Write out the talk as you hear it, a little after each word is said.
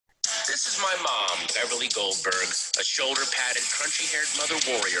This is my mom, Beverly Goldberg, a shoulder-padded, crunchy-haired mother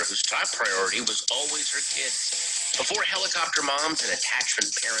warrior whose top priority was always her kids. Before helicopter moms and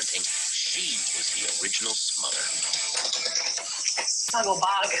attachment parenting, she was the original smother. Snuggle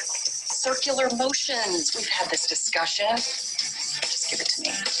bug. Circular motions. We've had this discussion. Just give it to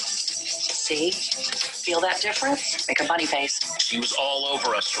me. See? Feel that difference? Make a bunny face. She was all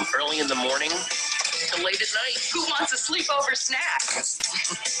over us from early in the morning to late at night. Who wants a sleepover snack?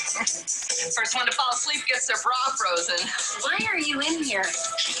 First one to fall asleep gets their bra frozen. Why are you in here?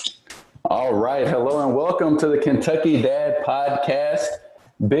 All right. Hello and welcome to the Kentucky Dad Podcast.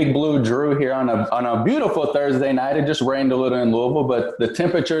 Big Blue Drew here on a beautiful Thursday night. It just rained a little in Louisville, but the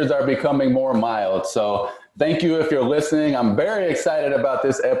temperatures are becoming more mild. So thank you if you're listening. I'm very excited about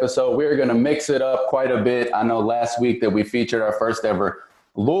this episode. We're going to mix it up quite a bit. I know last week that we featured our first ever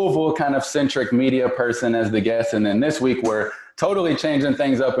Louisville kind of centric media person as the guest. And then this week we're totally changing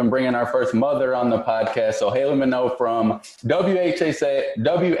things up and bringing our first mother on the podcast. So Hayley Minogue from WHAS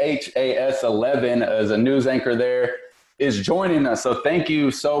 11 as a news anchor there is joining us. So thank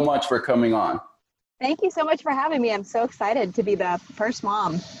you so much for coming on. Thank you so much for having me. I'm so excited to be the first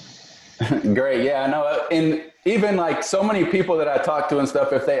mom. Great. Yeah, I know. And even like so many people that I talk to and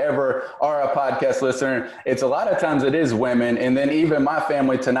stuff, if they ever are a podcast listener, it's a lot of times it is women. And then even my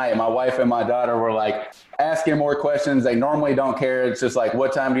family tonight, my wife and my daughter were like asking more questions. They normally don't care. It's just like,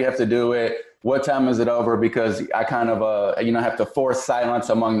 what time do you have to do it? What time is it over? Because I kind of, have to force silence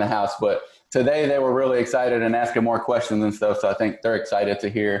among the house. But today they were really excited and asking more questions and stuff. So I think they're excited to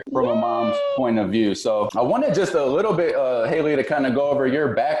hear from a mom's point of view. So I wanted just a little bit, Hayley, to kind of go over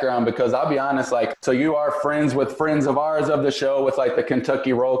your background, because I'll be honest, so you are friends with friends of ours of the show with like the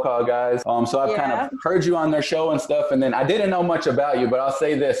Kentucky Roll Call guys. So I've kind of heard you on their show and stuff. And then I didn't know much about you, but I'll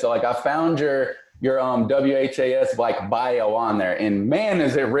say this. So I found your WHAS bio on there, and man,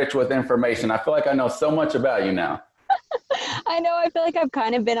 is it rich with information. I feel like I know so much about you now. I know. I feel like I've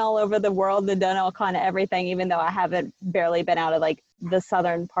kind of been all over the world and done all kind of everything, even though I haven't barely been out of the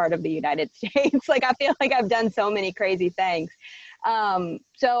southern part of the United States. I feel like I've done so many crazy things.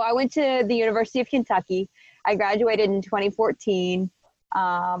 So I went to the University of Kentucky. I graduated in 2014. When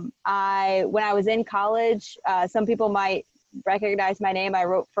I was in college, some people might recognize my name. I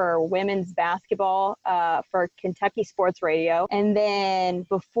wrote for women's basketball for Kentucky Sports Radio. And then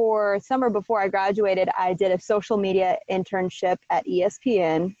summer before I graduated, I did a social media internship at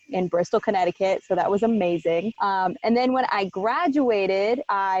ESPN in Bristol, Connecticut. So that was amazing. And then when I graduated,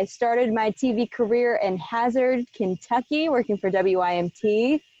 I started my TV career in Hazard, Kentucky, working for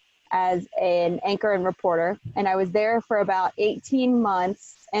WIMT as an anchor and reporter. And I was there for about 18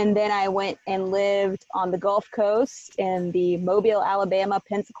 months. And then I went and lived on the Gulf Coast in the Mobile, Alabama,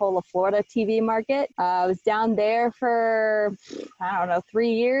 Pensacola, Florida TV market. I was down there for, 3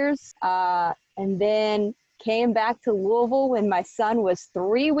 years. And then came back to Louisville when my son was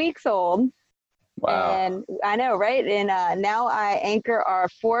 3 weeks old. Wow. And I know, right? And now I anchor our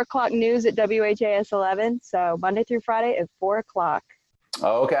 4 o'clock news at WHAS 11. So Monday through Friday at 4 o'clock.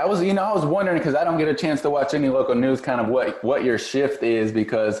 Oh, okay. I was wondering, because I don't get a chance to watch any local news, kind of what your shift is,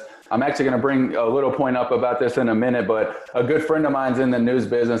 because I'm actually going to bring a little point up about this in a minute, but a good friend of mine's in the news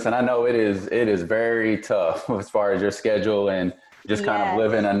business, and I know it is very tough as far as your schedule and just kind of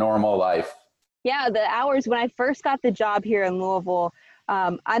living a normal life. Yeah. The hours when I first got the job here in Louisville,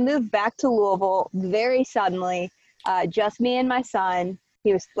 I moved back to Louisville very suddenly, just me and my son.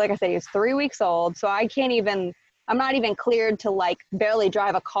 He was, like I said, he was 3 weeks old. So I'm not even cleared to barely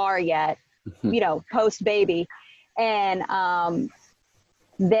drive a car yet, post baby. And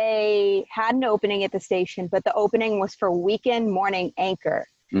they had an opening at the station, but the opening was for weekend morning anchor.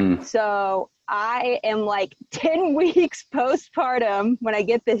 So I am 10 weeks postpartum when I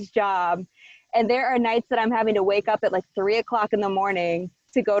get this job. And there are nights that I'm having to wake up at 3 o'clock in the morning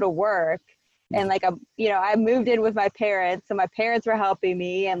to go to work. And I moved in with my parents, so my parents were helping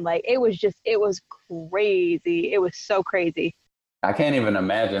me. And it was crazy. It was so crazy. I can't even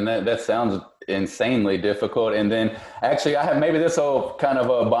imagine that. That sounds insanely difficult. And then actually maybe this will kind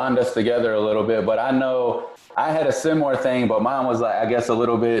of bond us together a little bit, but I know I had a similar thing, but mine was I guess a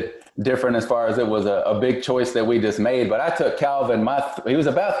little bit different as far as it was a big choice that we just made. But I took Calvin, he was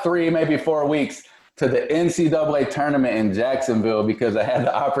about 3, maybe 4 weeks, to the NCAA tournament in Jacksonville because I had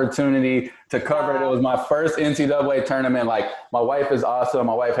the opportunity to cover it. It was my first NCAA tournament. My wife is awesome.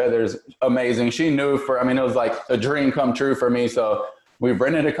 My wife Heather's amazing. She knew it was a dream come true for me. So we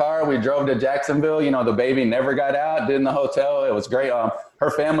rented a car. We drove to Jacksonville. The baby never got out, did in the hotel. It was great.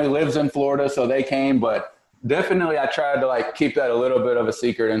 Her family lives in Florida, so they came, but Definitely, I tried to like keep that a little bit of a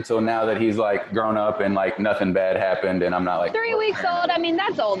secret until now that he's like grown up and like nothing bad happened, and I'm not like 3 weeks old. I mean,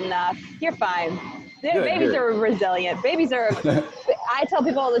 that's old enough. You're fine. Babies are resilient. Babies are. I tell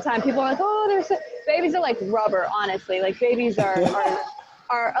people all the time. People are like, "Oh, babies are like rubber." Honestly, like babies are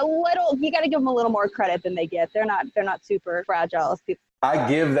a little. You got to give them a little more credit than they get. They're not super fragile as people. I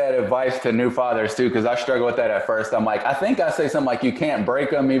give that advice to new fathers too, because I struggle with that at first. I'm like, I think I say something like, you can't break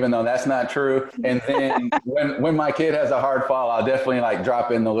them, even though that's not true. And then when my kid has a hard fall, I'll definitely like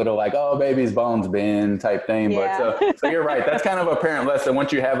drop in the little like, oh, baby's bones bend type thing. Yeah. But so you're right. That's kind of a parent lesson.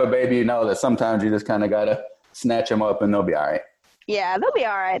 Once you have a baby, you know that sometimes you just kind of got to snatch them up and they'll be all right. Yeah, they'll be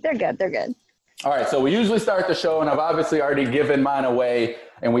all right. They're good. They're good. All right, so we usually start the show, and I've obviously already given mine away,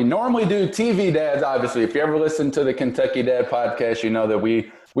 and we normally do TV dads, obviously. If you ever listen to the Kentucky Dad podcast, you know that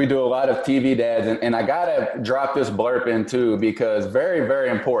we do a lot of TV dads, and I got to drop this blurb in too because very,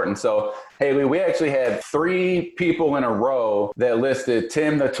 very important. So, Hayley, we actually had 3 people in a row that listed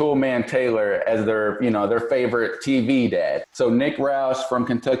Tim the Toolman Taylor as their favorite TV dad. So Nick Roush from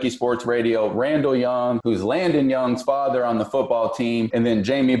Kentucky Sports Radio, Randall Young, who's Landon Young's father on the football team, and then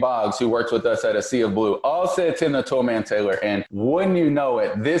Jamie Boggs, who works with us at A Sea of Blue, all said Tim the Toolman Taylor. And wouldn't you know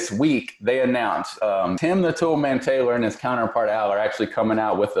it, this week they announced Tim the Toolman Taylor and his counterpart Al are actually coming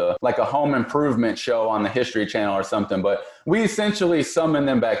out with a home improvement show on the History Channel or something. But we essentially summoned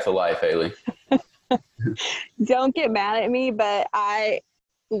them back to life, Hayley. Don't get mad at me, but I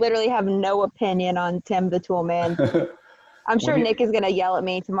literally have no opinion on Tim the Toolman. I'm sure Nick is going to yell at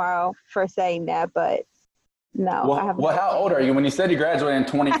me tomorrow for saying that, but no. Well, how old are you? When you said you graduated in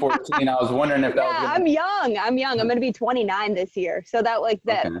 2014, I was wondering if that was I'm young. I'm going to be 29 this year. So that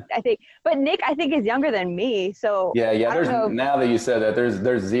okay. I think, but Nick, I think is younger than me. So yeah. Now that you said that,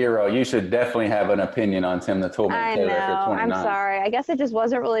 there's zero. You should definitely have an opinion on Tim the Toolman Taylor if you're 29. I'm sorry. I guess it just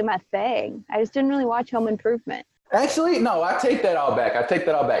wasn't really my thing. I just didn't really watch Home Improvement. Actually, no, I take that all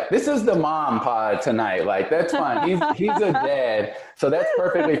back. This is the mom pod tonight. Like, that's fine. He's a dad, so that's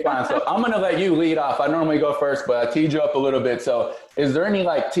perfectly fine. So I'm going to let you lead off. I normally go first, but I teed you up a little bit. So is there any,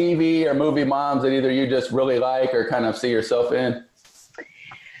 like, TV or movie moms that either you just really like or kind of see yourself in?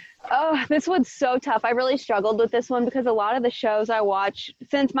 Oh, this one's so tough. I really struggled with this one because a lot of the shows I watch,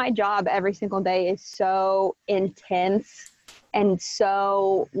 since my job every single day is so intense and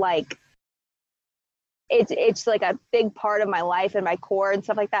so, like, it's like a big part of my life and my core and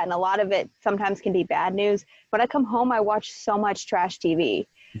stuff like that. And a lot of it sometimes can be bad news. When I come home, I watch so much trash TV.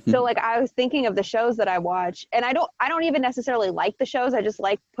 So like I was thinking of the shows that I watch, and I don't even necessarily like the shows. I just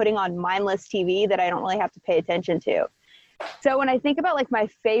like putting on mindless TV that I don't really have to pay attention to. So when I think about like my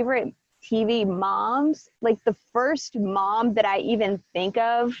favorite TV moms, like the first mom that I even think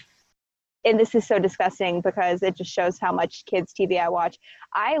of, and this is so disgusting because it just shows how much kids TV I watch.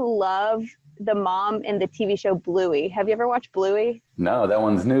 I love the mom in the TV show Bluey. Have you ever watched Bluey? No, that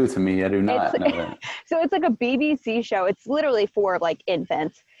one's new to me. I do not know that. So it's like a BBC show. It's literally for like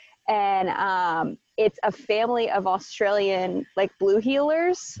infants. And it's a family of Australian like blue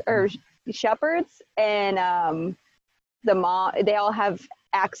heelers or shepherds. And the mom, they all have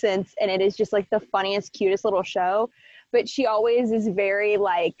accents, and it is just like the funniest, cutest little show. But she always is very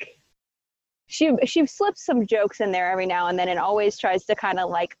like, she slips some jokes in there every now and then and always tries to kind of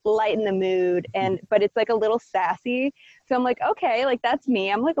like lighten the mood, but it's like a little sassy. So I'm like, okay, like that's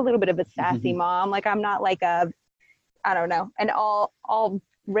me. I'm like a little bit of a sassy mom. Like I'm not like I don't know, an all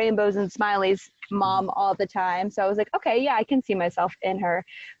rainbows and smileys mom all the time. So I was like, okay, yeah, I can see myself in her.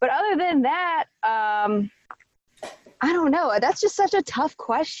 But other than that, I don't know. That's just such a tough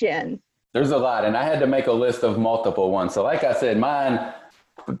question. There's a lot, and I had to make a list of multiple ones. So like I said, mine,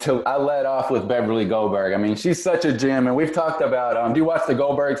 I led off with Beverly Goldberg. I mean, she's such a gem, and we've talked about, do you watch the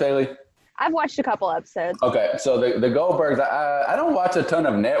Goldbergs, Hayley? I've watched a couple episodes. Okay, so the Goldbergs, I don't watch a ton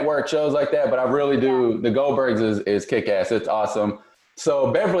of network shows like that, but I really do. Yeah. The Goldbergs is kick-ass. It's awesome.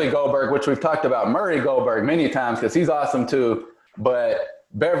 So Beverly Goldberg, which we've talked about Murray Goldberg many times because he's awesome too, but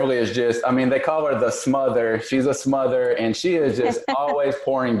Beverly is just, I mean, they call her the smother. She's a smother, and she is just always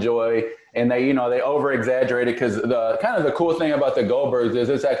pouring joy. And they over exaggerate it because the cool thing about the Goldbergs is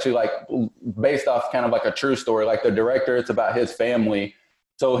it's actually like based off kind of like a true story. Like the director, it's about his family.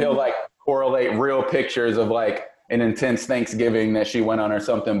 So he'll like correlate real pictures of like an intense Thanksgiving that she went on or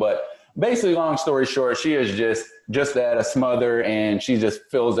something. But basically, long story short, she is just that, a smother, and she just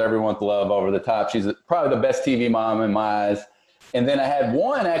fills everyone with love over the top. She's probably the best TV mom in my eyes. And then I had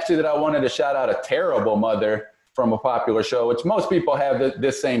one actually that I wanted to shout out, a terrible mother from a popular show, which most people have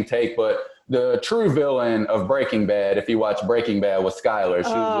this same take, but the true villain of Breaking Bad, if you watch Breaking Bad, was Skylar. She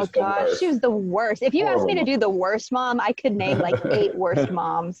was just the worst. She was the worst. If you asked me to do the worst mom, I could name like 8 worst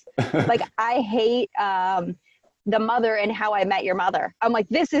moms. Like I hate the mother in How I Met Your Mother. I'm like,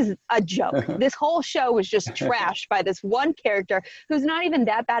 this is a joke. This whole show was just trashed by this one character who's not even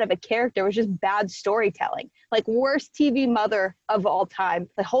that bad of a character. It was just bad storytelling. Like worst TV mother of all time.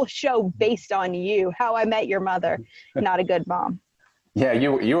 The whole show based on you, How I Met Your Mother. Not a good mom. Yeah,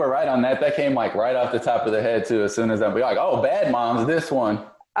 you were right on that. That came like right off the top of the head too. As soon as I'm like, oh, bad mom's this one.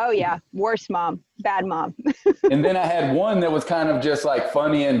 Oh yeah, worst mom, bad mom. And then I had one that was kind of just like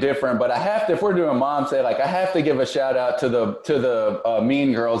funny and different. But I have to, if we're doing mom say, like I have to give a shout out to the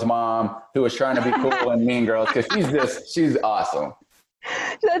Mean Girls mom who was trying to be cool in Mean Girls because she's awesome.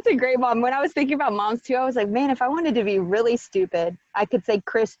 That's a great mom. When I was thinking about moms too, I was like, man, if I wanted to be really stupid, I could say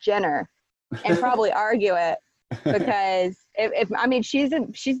Kris Jenner and probably argue it because if I mean she's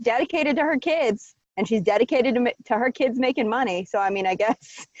dedicated to her kids. And she's dedicated to her kids making money. So, I mean, I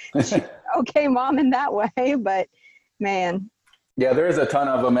guess she's okay mom in that way, but man. Yeah, there is a ton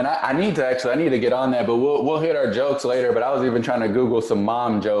of them. And I need to get on that, but we'll hit our jokes later. But I was even trying to Google some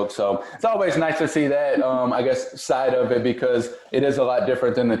mom jokes. So it's always nice to see that, I guess, side of it because it is a lot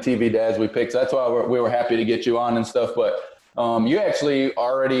different than the TV dads we picked. So that's why we were happy to get you on and stuff. But you actually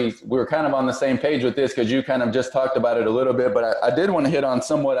we were kind of on the same page with this because you kind of just talked about it a little bit, but I did want to hit on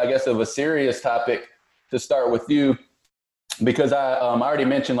somewhat, I guess, of a serious topic to start with you because I already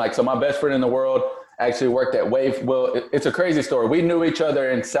mentioned, like, so my best friend in the world actually worked at Wave. Well, it's a crazy story. We knew each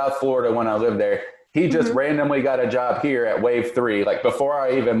other in South Florida when I lived there. He just randomly got a job here at Wave 3, like before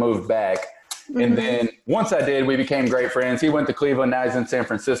I even moved back. And then once I did, we became great friends. He went to Cleveland, now he's in San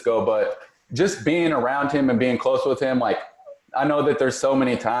Francisco, but just being around him and being close with him, like, I know that there's so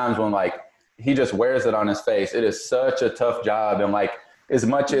many times when like he just wears it on his face. It is such a tough job. And like, as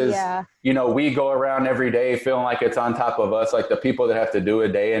much as, you know, we go around every day feeling like it's on top of us, like the people that have to do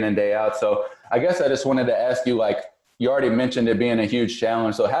it day in and day out. So I guess I just wanted to ask you, like, you already mentioned it being a huge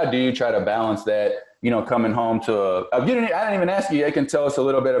challenge. So how do you try to balance that, you know, coming home to I didn't even ask you, you can tell us a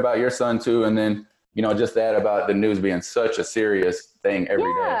little bit about your son too. And then, you know, just that about the news being such a serious thing every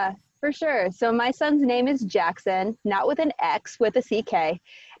day. Yeah. For sure. So my son's name is Jackson, not with an X, with a CK.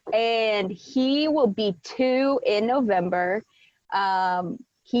 And he will be 2 in November.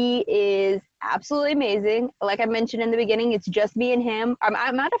 He is absolutely amazing. Like I mentioned in the beginning, it's just me and him.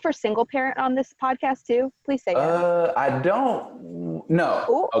 I'm not a first single parent on this podcast too. Please say yes. I don't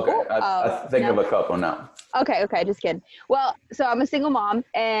know. Okay. I think of a couple now. Okay. Just kidding. Well, so I'm a single mom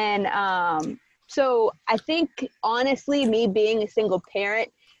and, so I think honestly, me being a single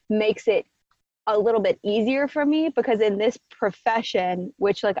parent makes it a little bit easier for me because in this profession,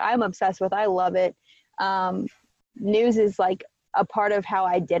 which like I'm obsessed with, I love it. News is like a part of how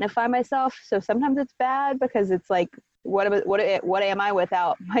I identify myself. So sometimes it's bad because it's like, what am I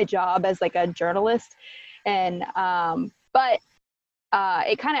without my job as like a journalist? And, but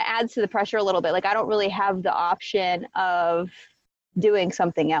it kind of adds to the pressure a little bit. Like I don't really have the option of doing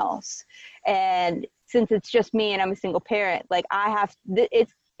something else. And since it's just me and I'm a single parent, like I have,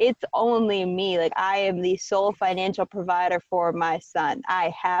 it's only me. Like I am the sole financial provider for my son.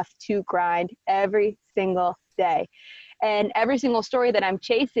 I have to grind every single day. And every single story that I'm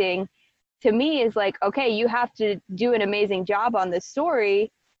chasing to me is like, okay, you have to do an amazing job on this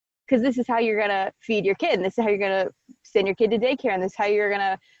story because this is how you're going to feed your kid. And this is how you're going to send your kid to daycare. And this is how you're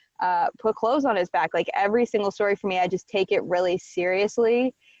going to put clothes on his back. Like every single story for me, I just take it really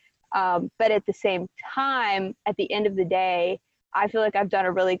seriously. But at the same time, at the end of the day, I feel like I've done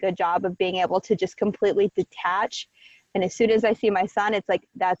a really good job of being able to just completely detach. And as soon as I see my son, it's like,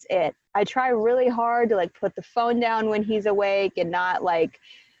 that's it. I try really hard to like put the phone down when he's awake and not like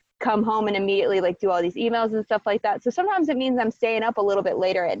come home and immediately like do all these emails and stuff like that. So sometimes it means I'm staying up a little bit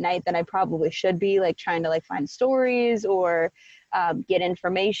later at night than I probably should be, like trying to like find stories or get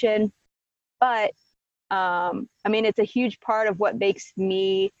information. But I mean, it's a huge part of what makes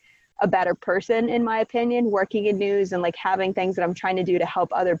me a better person, in my opinion, working in news and like having things that I'm trying to do to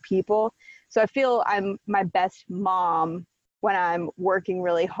help other people. So I feel I'm my best mom when I'm working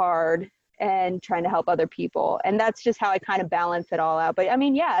really hard and trying to help other people. And that's just how I kind of balance it all out. But I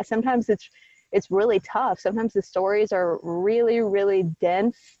mean, yeah, sometimes it's really tough. Sometimes the stories are really, really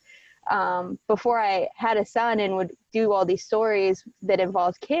dense. Before I had a son and would do all these stories that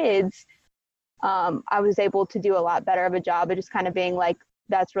involve kids, I was able to do a lot better of a job of just kind of being like,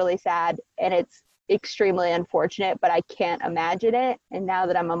 that's really sad. And extremely unfortunate, but I can't imagine it. And now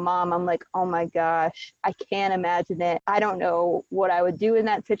that I'm a mom, I'm like, oh my gosh, I can't imagine it. I don't know what I would do in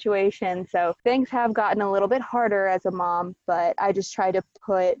that situation. So things have gotten a little bit harder as a mom, but I just try to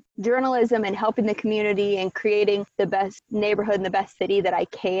put journalism and helping the community and creating the best neighborhood and the best city that I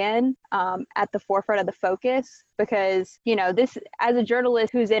can at the forefront of the focus. Because, you know, this, as a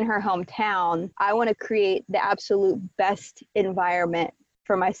journalist who's in her hometown, I want to create the absolute best environment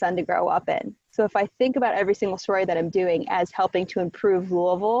for my son to grow up in. So if I think about every single story that I'm doing as helping to improve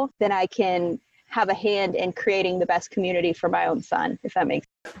Louisville, then I can have a hand in creating the best community for my own son, if that makes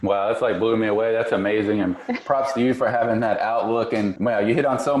sense. Wow, that's like blew me away. That's amazing. And props to you for having that outlook. And well, you hit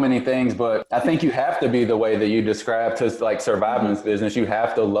on so many things, but I think you have to be the way that you describe to like survive in this business. You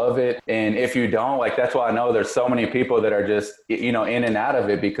have to love it. And if you don't, like, that's why I know there's so many people that are just, you know, in and out of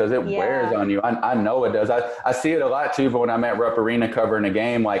it because it wears on you. I know it does. I see it a lot too, but when I'm at Rupp Arena covering a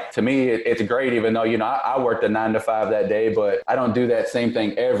game, like to me, it's great, even though, you know, I worked a 9 to 5 that day, but I don't do that same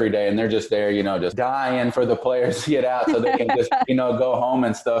thing every day. And they're just there, you know, just dying for the players to get out so they can just, you know, go home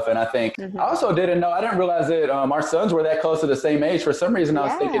and stuff. And I think I also didn't realize that our sons were that close to the same age. For some reason, I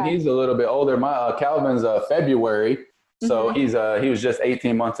was thinking he's a little bit older. My Calvin's February. So he was just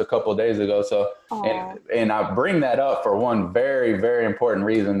 18 months a couple of days ago. So, and I bring that up for one very, very important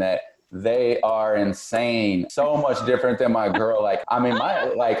reason, that they are insane. So much different than my girl. Like, I mean,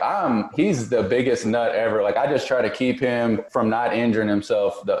 he's the biggest nut ever. Like, I just try to keep him from not injuring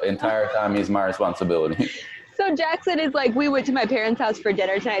himself the entire time he's my responsibility. So Jackson is like, we went to my parents' house for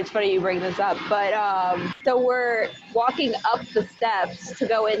dinner tonight. It's funny you bring this up, but so we're walking up the steps to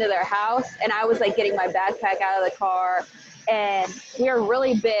go into their house, and I was like getting my backpack out of the car, and we are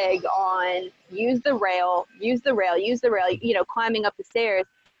really big on use the rail, you know, climbing up the stairs.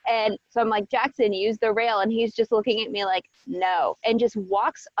 And so I'm like, Jackson, use the rail. And he's just looking at me like, no, and just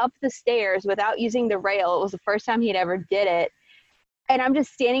walks up the stairs without using the rail. It was the first time he'd ever did it. And I'm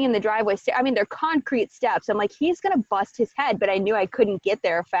just standing in the driveway. I mean, they're concrete steps. I'm like, he's going to bust his head, but I knew I couldn't get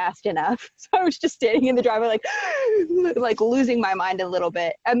there fast enough. So I was just standing in the driveway, like losing my mind a little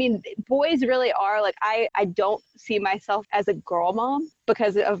bit. I mean, boys really are like, I don't see myself as a girl mom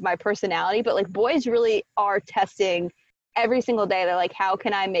because of my personality, but like boys really are testing every single day. They're like, how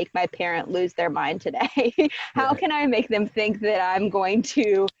can I make my parent lose their mind today? How can I make them think that I'm going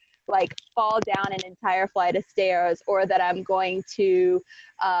to like fall down an entire flight of stairs, or that I'm going to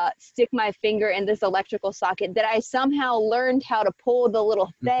stick my finger in this electrical socket that I somehow learned how to pull the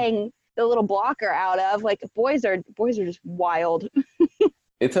little thing, the little blocker out of. Like boys are just wild.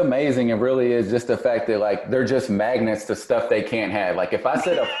 It's amazing. It really is, just the fact that like they're just magnets to stuff they can't have. Like if I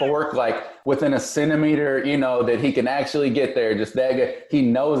set a fork like within a centimeter, you know, that he can actually get there, just that good. He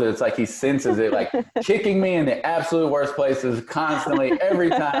knows it. It's like he senses it, like kicking me in the absolute worst places constantly every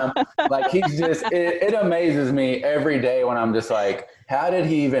time. Like he's just, it amazes me every day when I'm just like, how did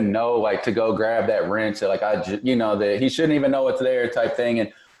he even know like to go grab that wrench? Like you know, that he shouldn't even know it's there type thing.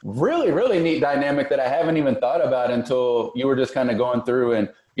 And really, really neat dynamic that I haven't even thought about until you were just kind of going through. And,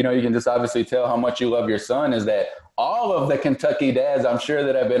 you know, you can just obviously tell how much you love your son, is that all of the Kentucky dads I'm sure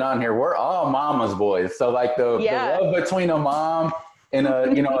that have been on here, we're all mama's boys. So like the love between a mom and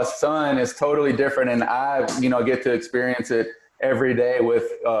a son is totally different. And I, you know, get to experience it every day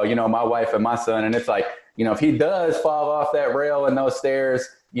with, my wife and my son. And it's like, you know, if he does fall off that rail and those stairs,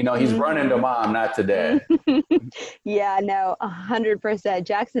 you know, he's running to mom, not to dad. Yeah, no, 100%.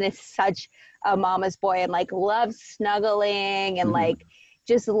 Jackson is such a mama's boy and like loves snuggling and like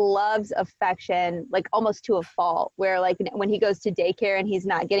just loves affection, like almost to a fault, where like when he goes to daycare and he's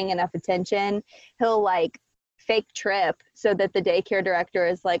not getting enough attention, he'll like fake trip so that the daycare director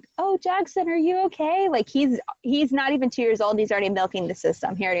is like, oh, Jackson, are you okay? Like he's not even 2 years old. He's already milking the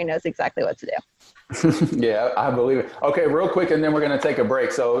system. He already knows exactly what to do. Yeah, I believe it. Okay, real quick, and then we're going to take a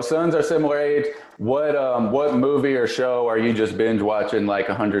break. So sons are similar age. What movie or show are you just binge watching like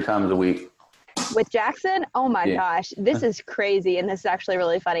 100 times a week? With Jackson? Oh my gosh, this is crazy. And this is actually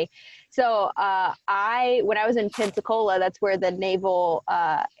really funny. So when I was in Pensacola, that's where the naval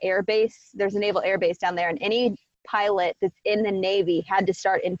air base, there's a naval air base down there, and any pilot that's in the Navy had to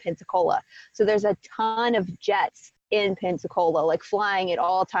start in Pensacola. So there's a ton of jets in Pensacola, like flying at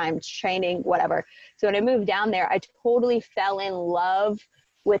all times, training, whatever. So when I moved down there, I totally fell in love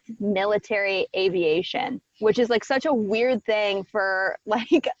with military aviation, which is like such a weird thing for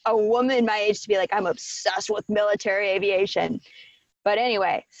like a woman my age to be like, I'm obsessed with military aviation. But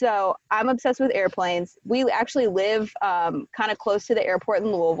anyway, so I'm obsessed with airplanes. We actually live kind of close to the airport in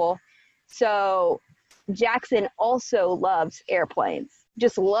Louisville. So Jackson also loves airplanes,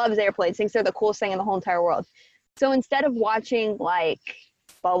 just loves airplanes, thinks they're the coolest thing in the whole entire world. So instead of watching like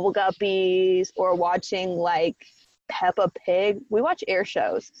Bubble Guppies or watching like Peppa Pig. We watch air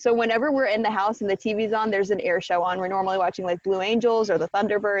shows. So whenever we're in the house and the TV's on, there's an air show on. We're normally watching like Blue Angels or the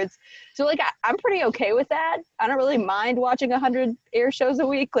Thunderbirds. So like I'm pretty okay with that. I don't really mind watching 100 air shows a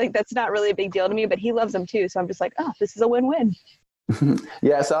week. Like that's not really a big deal to me, but he loves them too. So I'm just like, oh, this is a win-win.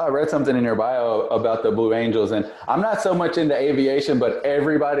 Yeah, I saw, I read something in your bio about the Blue Angels, and I'm not so much into aviation, but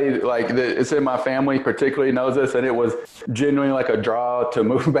everybody it's in my family particularly knows this, and it was genuinely like a draw to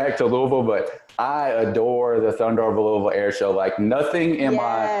move back to Louisville, but I adore the Thunder over Louisville Air Show. Like nothing in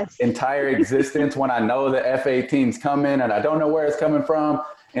my entire existence when I know the F-18's coming and I don't know where it's coming from,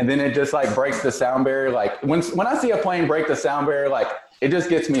 and then it just like breaks the sound barrier. Like when I see a plane break the sound barrier, like it just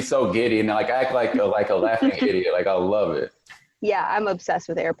gets me so giddy and like I act like a laughing idiot. Like I love it. Yeah, I'm obsessed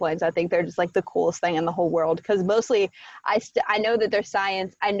with airplanes. I think they're just like the coolest thing in the whole world because mostly I know that there's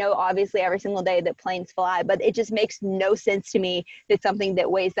science. I know obviously every single day that planes fly, but it just makes no sense to me that something that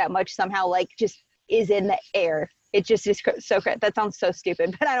weighs that much somehow like just is in the air. It just is so crazy. That sounds so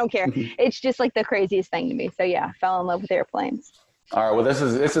stupid, but I don't care. It's just like the craziest thing to me. So yeah, I fell in love with airplanes. All right, well, this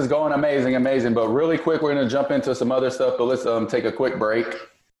is going amazing. But really quick, we're going to jump into some other stuff, but let's take a quick break.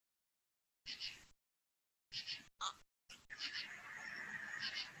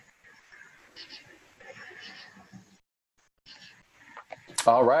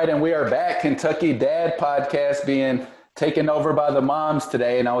 All right, and we are back. Kentucky Dad Podcast being taken over by the moms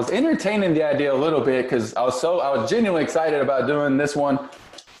today, and I was entertaining the idea a little bit because I was genuinely excited about doing this one,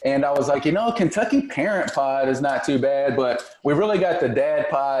 and I was like, Kentucky Parent Pod is not too bad, but we really got the Dad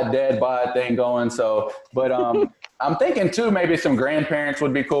Bod thing going. So, but I'm thinking too, maybe some grandparents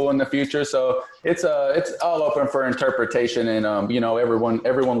would be cool in the future. So it's all open for interpretation, and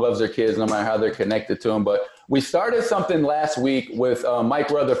everyone loves their kids no matter how they're connected to them. But we started something last week with Mike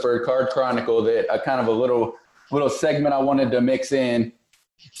Rutherford, Card Chronicle, that kind of a little segment I wanted to mix in,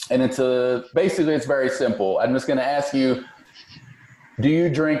 and basically it's very simple. I'm just going to ask you, do you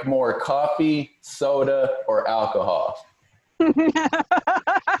drink more coffee, soda, or alcohol?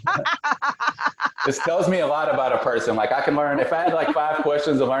 This tells me a lot about a person. Like I can learn, if I had like 5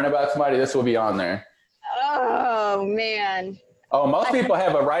 questions to learn about somebody, this will be on there. Oh, man. Oh, most people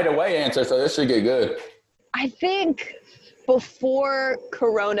have a right away answer, so this should get good. I think before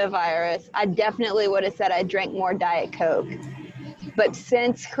coronavirus, I definitely would have said I drank more Diet Coke. But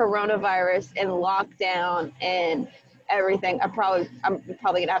since coronavirus and lockdown and everything, I'm probably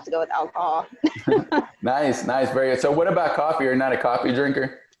gonna have to go with alcohol. Nice, very good. So what about coffee? You're not a coffee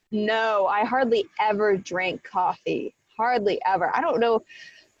drinker? No, I hardly ever drink coffee. Hardly ever. I don't know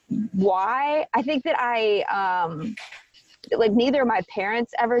why. I think that neither of my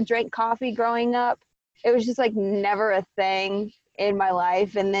parents ever drank coffee growing up. It was just like never a thing in my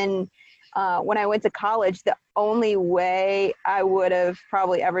life. And then when I went to college, the only way I would have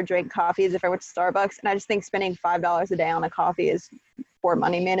probably ever drank coffee is if I went to Starbucks. And I just think spending $5 a day on a coffee is poor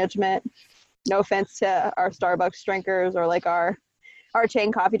money management. No offense to our Starbucks drinkers or like our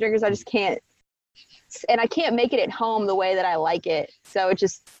chain coffee drinkers. I just can't. And I can't make it at home the way that I like it. So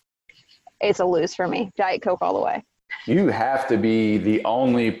it's a lose for me. Diet Coke all the way. You have to be the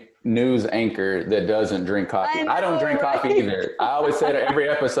only news anchor that doesn't drink coffee. I don't drink coffee either. I always say that every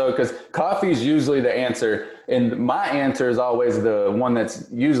episode because coffee is usually the answer. And my answer is always the one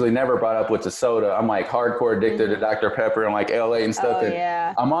that's usually never brought up, which is soda. I'm like hardcore addicted to Dr. Pepper and like LA and stuff. Oh,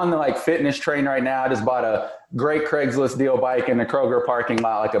 yeah. I'm on the like fitness train right now. I just bought a great Craigslist deal bike in the Kroger parking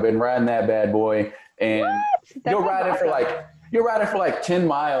lot. Like I've been riding that bad boy. And you'll ride it for like 10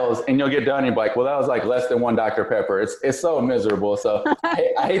 miles and you'll get done and you'll be like, well, that was like less than 1 Dr. Pepper. It's so miserable. So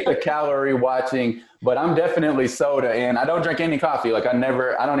I hate the calorie watching, but I'm definitely soda, and I don't drink any coffee. Like I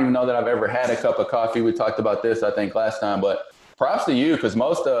don't even know that I've ever had a cup of coffee. We talked about this, I think, last time, but props to you. Cause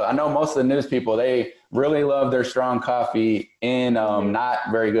I know most of the news people, they really love their strong coffee in not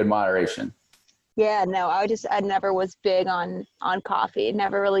very good moderation. Yeah, no, I never was big on coffee. It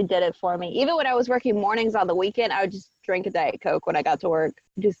never really did it for me. Even when I was working mornings on the weekend, I would just drink a Diet Coke when I got to work.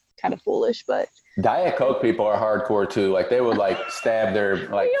 Just kind of foolish, but. Diet Coke people are hardcore too. Like they would like stab their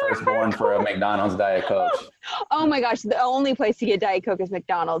like firstborn for a McDonald's Diet Coke. Oh my gosh, the only place to get Diet Coke is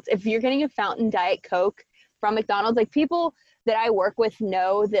McDonald's. If you're getting a fountain Diet Coke from McDonald's, like people that I work with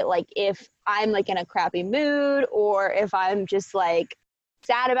know that like if I'm like in a crappy mood or if I'm just like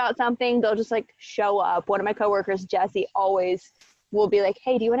sad about something, they'll just like show up. One of my coworkers, Jesse, always will be like,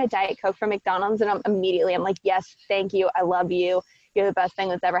 hey, do you want a Diet Coke from McDonald's? And I'm like, yes, thank you. I love you. You're the best thing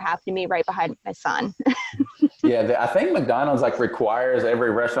that's ever happened to me, right behind my son. Yeah, I think McDonald's like requires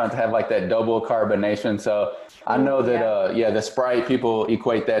every restaurant to have like that double carbonation. So I know that, the Sprite, people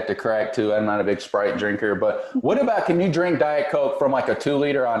equate that to crack too. I'm not a big Sprite drinker, but what about, can you drink Diet Coke from like a 2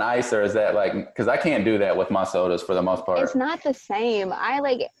 liter on ice, or is that like, because I can't do that with my sodas for the most part. It's not the same.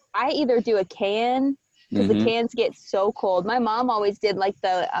 I either do a can, because the cans get so cold. My mom always did like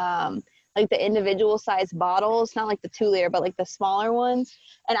the individual size bottles, not like the 2 liter, but like the smaller ones.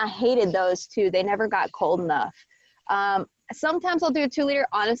 And I hated those too. They never got cold enough. Sometimes I'll do a 2 liter.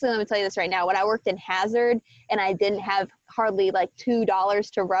 Honestly, let me tell you this right now. When I worked in Hazard and I didn't have hardly like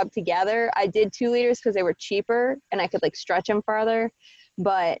 $2 to rub together, I did 2 liters because they were cheaper and I could like stretch them farther,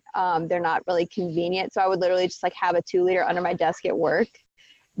 but they're not really convenient. So I would literally just like have a 2 liter under my desk at work.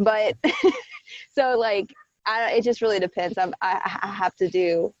 But so like, it just really depends. I have to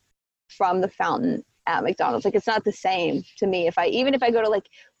do from the fountain at McDonald's. Like, it's not the same to me. Even if I go to like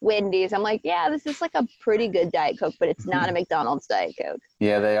Wendy's, I'm like, yeah, this is like a pretty good Diet Coke, but it's not a McDonald's Diet Coke.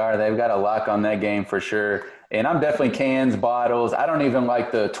 Yeah, they are. They've got a lock on that game for sure. And I'm definitely cans, bottles. I don't even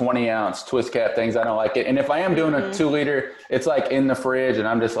like the 20-ounce twist cap things. I don't like it. And if I am doing a 2 liter, it's like in the fridge and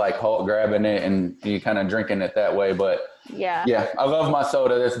I'm just like grabbing it and you kind of drinking it that way. But yeah, I love my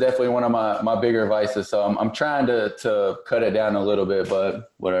soda. That's definitely one of my bigger vices. So I'm trying to cut it down a little bit,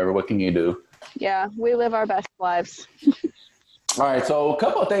 but whatever. What can you do? Yeah, we live our best lives. All right, so a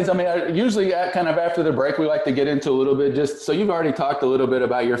couple of things. I mean, usually kind of after the break, we like to get into a little bit, just so you've already talked a little bit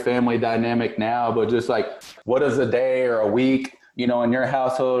about your family dynamic now, but just like, what does a day or a week, in your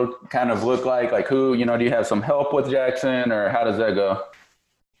household kind of look like? Like who, do you have some help with Jackson, or how does that go?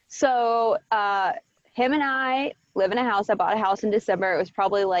 So him and I live in a house. I bought a house in December. It was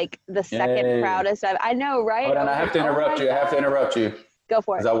probably like the second proudest I know, right? Hold on, I have to interrupt you. Go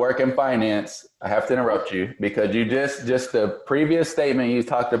for it. Because I work in finance, I have to interrupt you because you just the previous statement you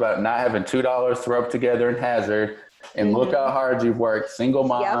talked about not having $2 to rub together in Hazard, and look how hard you've worked. Single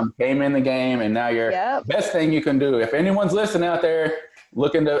mom, came in the game, and now you're best thing you can do. If anyone's listening out there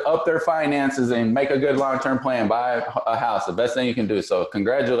looking to up their finances and make a good long-term plan, buy a house. The best thing you can do. So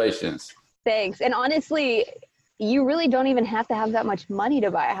congratulations. Thanks. And honestly, you really don't even have to have that much money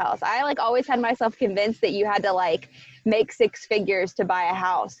to buy a house. I always had myself convinced that you had to make 6 figures to buy a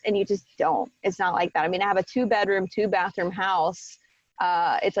house, and you just don't. It's not like that. I mean, I have a 2-bedroom, 2-bathroom house.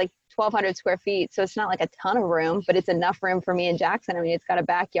 It's like 1,200 square feet. So it's not like a ton of room, but it's enough room for me and Jackson. I mean, it's got a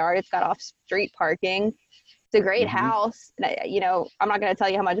backyard. It's got off-street parking. It's a great house. And I'm not going to tell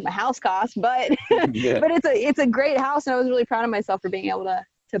you how much my house costs, but but it's a great house. And I was really proud of myself for being able to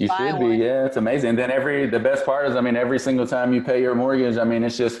you buy should one. be. Yeah, it's amazing. And then the best part is, every single time you pay your mortgage,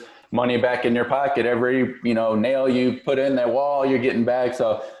 it's just money back in your pocket. Every, nail you put in that wall, you're getting back.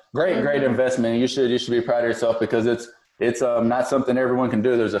 So great investment. You should be proud of yourself because it's not something everyone can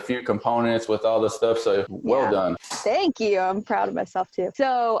do. There's a few components with all the stuff. So well done. Thank you. I'm proud of myself too.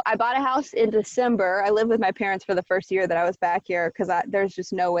 So I bought a house in December. I lived with my parents for the first year that I was back here because there's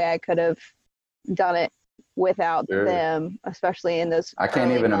just no way I could have done it without them, especially in those. I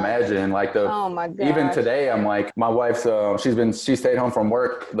can't even imagine oh my God. Even today, I'm like, my wife's, she stayed home from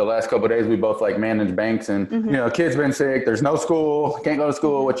work the last couple of days. We both manage banks and, kids been sick. There's no school, can't go to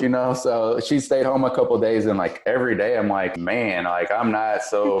school, so she stayed home a couple of days. And every day I'm like, man, I'm not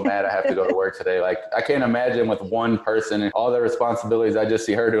so mad I have to go to work today. I can't imagine with one person and all the responsibilities I just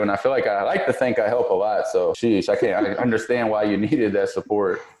see her doing. I feel like I like to think I help a lot. So I understand why you needed that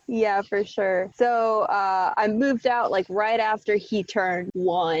support. Yeah, for sure. So I moved out right after he turned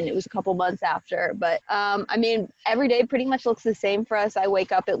 1. It was a couple months after. But every day pretty much looks the same for us. I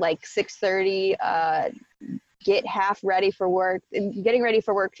wake up at 6:30, get half ready for work. And getting ready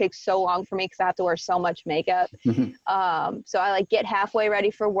for work takes so long for me because I have to wear so much makeup. So I get halfway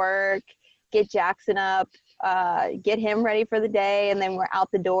ready for work, get Jackson up, get him ready for the day, and then we're out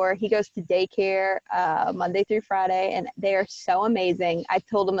the door. He goes to daycare Monday through Friday, and they are so amazing. I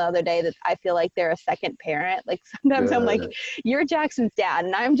told him the other day that I feel like they're a second parent. Sometimes I'm like, you're Jackson's dad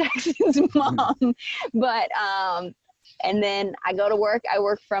and I'm Jackson's mom. But and then I go to work. I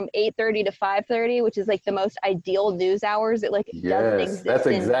work from 8:30 to 5:30, which is the most ideal news hours. It doesn't exist. That's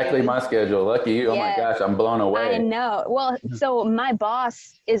exactly my schedule. Lucky you. Oh my gosh, I'm blown away. I know. Well, so my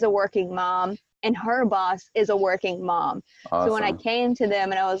boss is a working mom, and her boss is a working mom. Awesome. So when I came to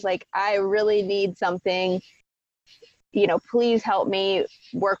them and I was like, I really need something, please help me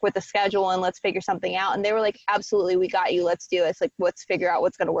work with the schedule and let's figure something out. And they were like, absolutely, we got you. Let's do it. It's let's figure out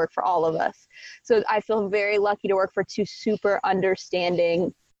what's going to work for all of us. So I feel very lucky to work for 2 super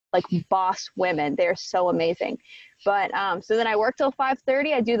understanding, boss women. They're so amazing. But so then I work till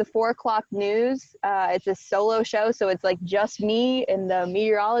 5:30. I do the 4:00 news. It's a solo show, so it's like just me and the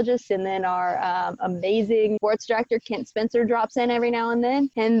meteorologist, and then our amazing sports director Kent Spencer drops in every now and then.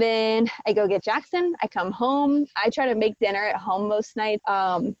 And then I go get Jackson. I come home. I try to make dinner at home most nights,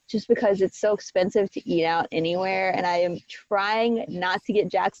 just because it's so expensive to eat out anywhere. And I am trying not to get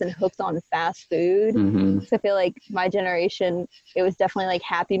Jackson hooked on fast food. So I feel like my generation, it was definitely like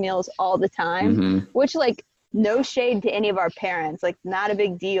Happy Meals all the time, which like, no shade to any of our parents, like not a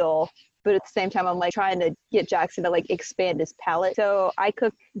big deal. But at the same time, I'm like trying to get Jackson to like expand his palate. So I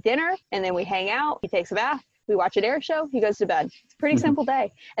cook dinner and then we hang out. He takes a bath. We watch a dare show. He goes to bed. It's a pretty simple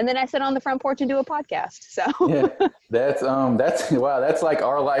day. And then I sit on the front porch and do a podcast. So yeah, that's wow. That's like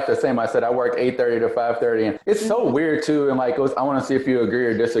our life the same. I said, I work 8:30 to 5:30, and it's so weird too. And like, I want to see if you agree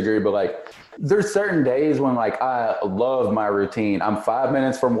or disagree, but like, there's certain days when like I love my routine. I'm 5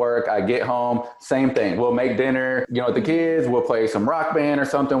 minutes from work. I get home, same thing. We'll make dinner, with the kids. We'll play some rock band or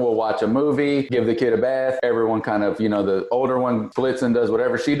something. We'll watch a movie, give the kid a bath. Everyone kind of, the older one splits and does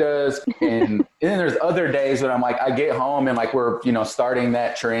whatever she does. And then there's other days when I'm like, I get home and like we're, starting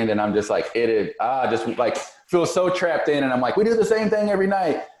that trend, and I'm just like, just like feel so trapped in, and I'm like, we do the same thing every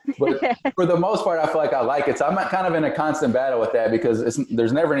night. But for the most part, I feel like I like it. So I'm kind of in a constant battle with that because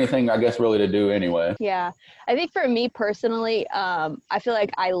there's never anything, I guess, really to do anyway. Yeah. I think for me personally, I feel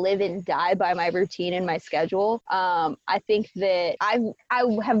like I live and die by my routine and my schedule. I think that I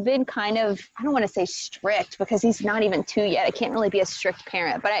have been kind of, I don't want to say strict because he's not even 2 yet. I can't really be a strict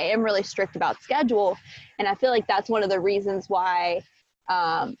parent, but I am really strict about schedule. And I feel like that's one of the reasons why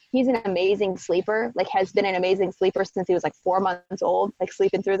he's an amazing sleeper, like has been an amazing sleeper since he was like 4 months old, like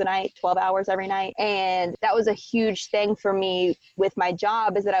sleeping through the night, 12 hours every night. And that was a huge thing for me with my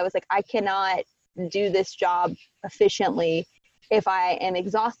job, is that I was like, I cannot do this job efficiently if I am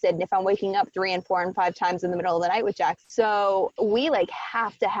exhausted and if I'm waking up 3 and 4 and 5 times in the middle of the night with Jack. So we like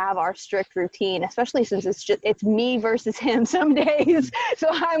have to have our strict routine, especially since it's me versus him some days. So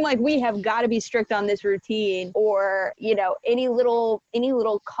I'm like, we have got to be strict on this routine, or, any little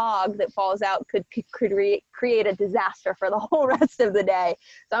cog that falls out could create a disaster for the whole rest of the day.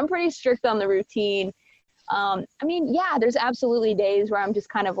 So I'm pretty strict on the routine. There's absolutely days where I'm just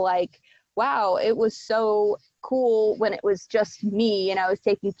kind of like, wow, it was so cool when it was just me and I was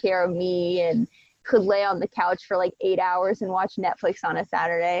taking care of me and could lay on the couch for like 8 hours and watch Netflix on a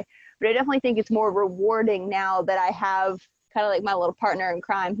Saturday. But I definitely think it's more rewarding now that I have kind of like my little partner in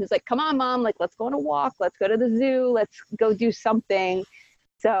crime who's like, come on, Mom, like, let's go on a walk. Let's go to the zoo. Let's go do something.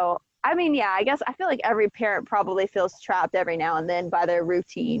 So, I guess I feel like every parent probably feels trapped every now and then by their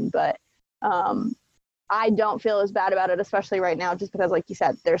routine, but I don't feel as bad about it, especially right now, just because, like you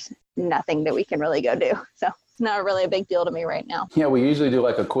said, there's nothing that we can really go do. So it's not really a big deal to me right now. Yeah, we usually do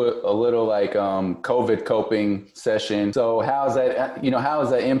like a little like COVID coping session. So how's that, how has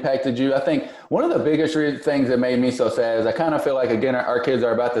that impacted you? I think one of the biggest things that made me so sad is I kind of feel like, again, our kids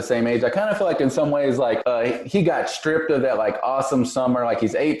are about the same age. I kind of feel like in some ways, like he got stripped of that like awesome summer. Like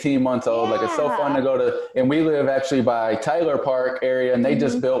he's 18 months old. Yeah. Like it's so fun to go to, and we live actually by Tyler Park area, and they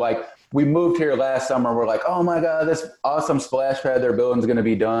just built like, we moved here last summer. We're like, oh my God, this awesome splash pad they're building is going to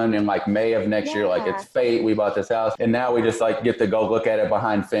be done in like May of next year. Like it's fate. We bought this house and now we just like get to go look at it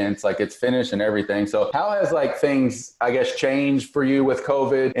behind fence. Like it's finished and everything. So how has like things, I guess, changed for you with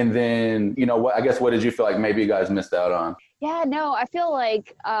COVID? And then, what did you feel like maybe you guys missed out on? Yeah, no, I feel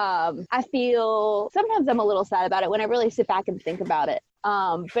like, sometimes I'm a little sad about it when I really sit back and think about it.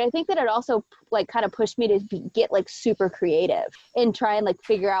 But I think that it also like kind of pushed me to get like super creative and try and like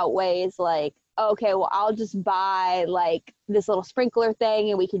figure out ways like, okay, well, I'll just buy like this little sprinkler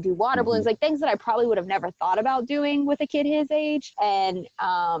thing and we can do water balloons, like things that I probably would have never thought about doing with a kid his age. And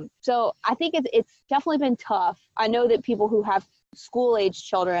so I think it's definitely been tough. I know that people who have school age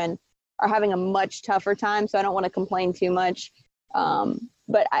children are having a much tougher time, so I don't want to complain too much.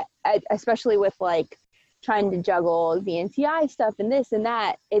 But I especially with like trying to juggle the NCI stuff and this and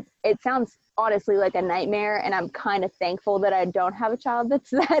that, it sounds honestly like a nightmare, and I'm kind of thankful that I don't have a child that's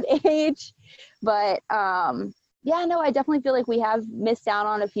that age. But I definitely feel like we have missed out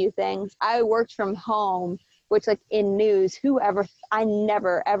on a few things. I worked from home, which like in news, I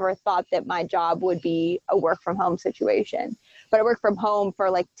never ever thought that my job would be a work from home situation. But I worked from home for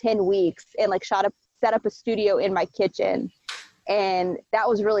like 10 weeks and like set up a studio in my kitchen. And that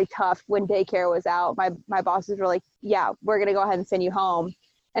was really tough when daycare was out. My bosses were like, yeah, we're going to go ahead and send you home.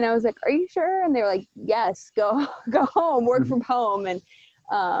 And I was like, are you sure? And they were like, yes, go home, work from home. And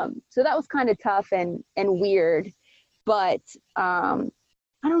so that was kind of tough and weird. But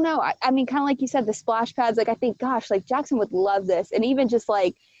I don't know. I mean, kind of like you said, the splash pads, like I think, gosh, like Jackson would love this. And even just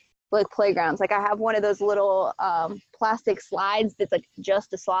like like playgrounds. Like I have one of those little plastic slides that's like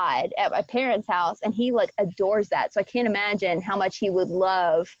just a slide at my parents' house, and he like adores that. So I can't imagine how much he would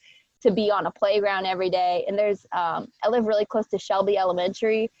love to be on a playground every day. And there's I live really close to Shelby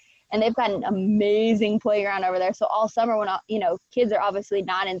Elementary, and they've got an amazing playground over there. So all summer when kids are obviously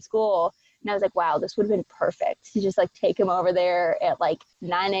not in school, and I was like, wow, this would have been perfect to just like take him over there at like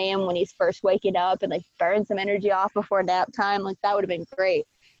 9 a.m. when he's first waking up and like burn some energy off before nap time. Like that would have been great.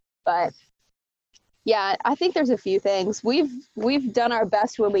 But yeah, I think there's a few things. We've done our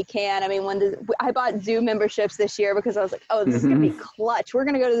best when we can. I mean, I bought zoo memberships this year because I was like, oh, this is going to be clutch. We're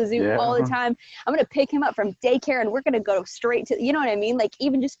going to go to the zoo all the time. I'm going to pick him up from daycare and we're going to go straight to, you know what I mean? Like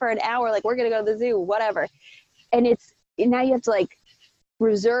even just for an hour, like we're going to go to the zoo, whatever. And now you have to like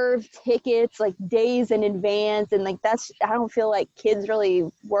reserve tickets like days in advance, and like I don't feel like kids really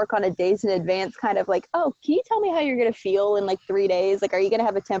work on a days in advance kind of like, oh, can you tell me how you're gonna feel in like 3 days? Like, are you gonna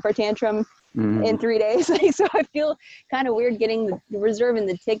have a temper tantrum in 3 days? Like, so I feel kind of weird reserving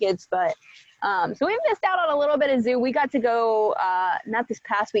the tickets, but so we missed out on a little bit of zoo. We got to go not this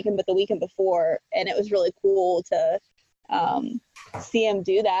past weekend but the weekend before, and it was really cool to see him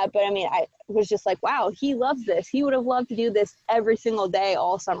do that. But I mean, I was just like, wow, he loves this. He would have loved to do this every single day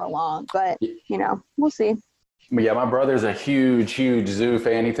all summer long, but we'll see. Yeah, my brother's a huge zoo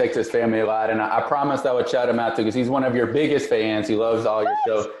fan. He takes his family a lot, and I promised I would shout him out too because he's one of your biggest fans. He loves all your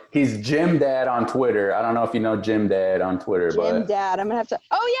shows. He's Jim Dad on Twitter. I don't know if you know Jim Dad on Twitter. Jim Dad. I'm gonna have to.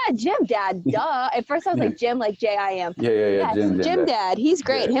 Oh yeah, Jim Dad. Duh. At first I was like Jim, like Jim. Yeah. Jim Dad. He's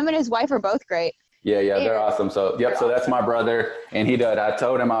great. Yeah. Him and his wife are both great. Yeah, they're awesome. So, so that's my brother, and he did. I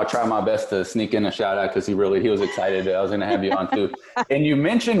told him I'll try my best to sneak in a shout out because he was excited that I was going to have you on too. And you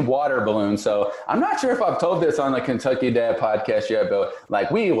mentioned water balloons, so I'm not sure if I've told this on the Kentucky Dad podcast yet, but like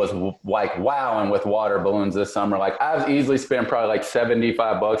we was like wowing with water balloons this summer. Like I've easily spent probably like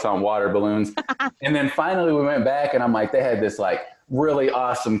 $75 on water balloons, and then finally we went back, and I'm like, they had this like really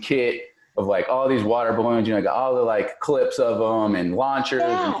awesome kit of like all these water balloons, got all the like clips of them and launchers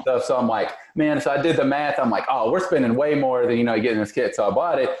and stuff. So I'm like, man, so I did the math. I'm like, oh, we're spending way more than, getting this kit. So I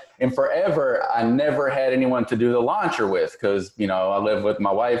bought it. And forever, I never had anyone to do the launcher with because, I live with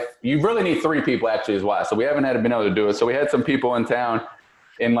my wife. You really need 3 people actually is why. So we haven't been able to do it. So we had some people in town,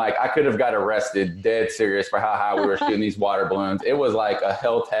 and like I could have got arrested dead serious for how high we were shooting these water balloons. It was like a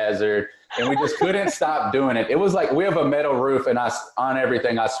health hazard. And we just couldn't stop doing it. It was like we have a metal roof, and on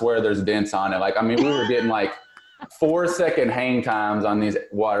everything, I swear there's dents on it. Like, I mean, we were getting like 4-second hang times on these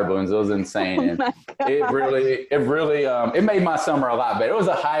water balloons. It was insane. And it really it made my summer a lot better. It was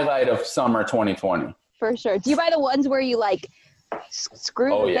a highlight of summer 2020. For sure. Do you buy the ones where you like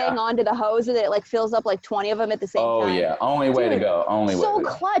screw the thing onto the hose and it like fills up like 20 of them at the same time? Oh yeah, only way to go. So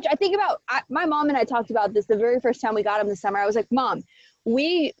clutch. I think about my mom and I talked about this the very first time we got them this summer. I was like, Mom,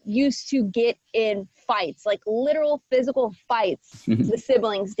 we used to get in fights, like literal physical fights. The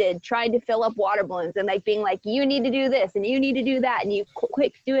siblings did, trying to fill up water balloons and like being like, you need to do this and you need to do that and you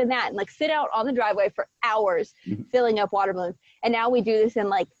quit doing that, and like sit out on the driveway for hours filling up water balloons. And now we do this in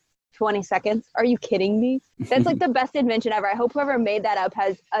like 20 seconds. Are you kidding me? That's like the best invention ever. I hope whoever made that up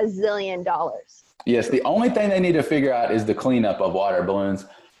has $1 zillion. Yes, the only thing they need to figure out is the cleanup of water balloons.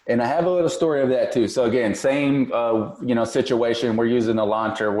 And I have a little story of that too. So again, same, situation. We're using the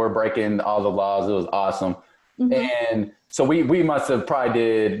launcher. We're breaking all the laws. It was awesome. And so we must have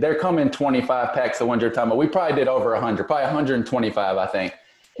probably they're coming 25 packs the ones you're talking about. We probably did over 100, probably 125, I think.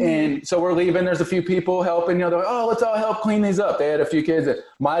 And so we're leaving. There's a few people helping, they're like, oh, let's all help clean these up. They had a few kids.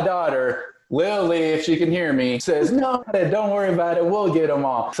 My daughter, Lily, if she can hear me, says, no, don't worry about it. We'll get them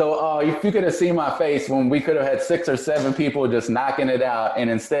all. So if you could have seen my face when we could have had 6 or 7 people just knocking it out. And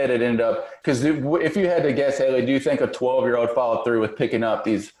instead it ended up, because if you had to guess, Hayley, do you think a 12-year-old followed through with picking up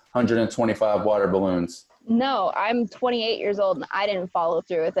these 125 water balloons? No, I'm 28 years old and I didn't follow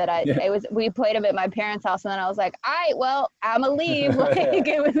through with it. We played them at my parents' house, and then I was like, all right, well, I'm gonna leave. Like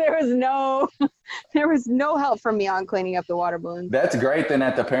there was no help from me on cleaning up the water balloons. That's great then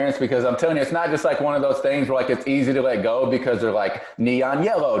at the parents, because I'm telling you, it's not just like one of those things where like it's easy to let go because they're like neon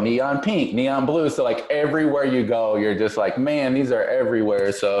yellow, neon pink, neon blue. So like everywhere you go, you're just like, man, these are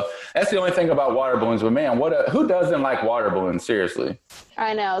everywhere. So that's the only thing about water balloons. But man, who doesn't like water balloons? Seriously.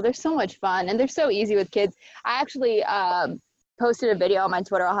 I know, they're so much fun and they're so easy with kids. I actually posted a video on my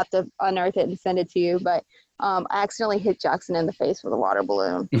Twitter. I'll have to unearth it and send it to you. But I accidentally hit Jackson in the face with a water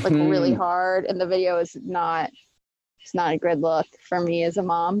balloon, like really hard. And the video it's not a good look for me as a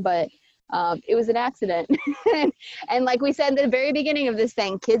mom, but it was an accident. and like we said at the very beginning of this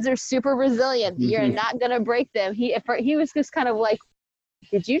thing, kids are super resilient. You're not going to break them. He was just kind of like,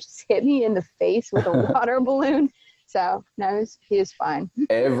 did you just hit me in the face with a water balloon? So no, he was fine.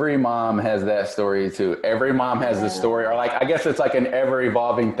 Every mom has that story too. Every mom has the story, or like, I guess it's like an ever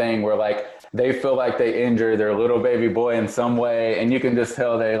evolving thing where like they feel like they injured their little baby boy in some way. And you can just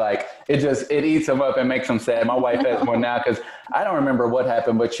tell they like, it eats them up and makes them sad. My wife has one now because I don't remember what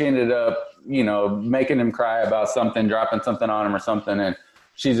happened, but she ended up, making him cry about something, dropping something on him or something. And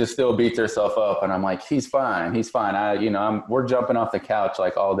she just still beats herself up. And I'm like, he's fine. He's fine. We're jumping off the couch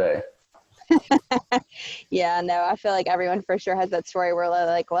like all day. Yeah, no, I feel like everyone for sure has that story where they're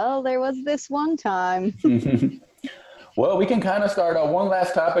like, well, there was this one time. Well, we can kind of start on one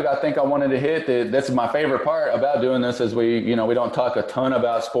last topic I think I wanted to hit. This is my favorite part about doing this is we don't talk a ton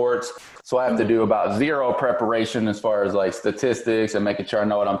about sports. So I have to do about zero preparation as far as like statistics and making sure I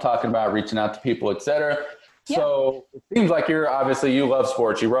know what I'm talking about, reaching out to people, et cetera. Yeah. So it seems like you love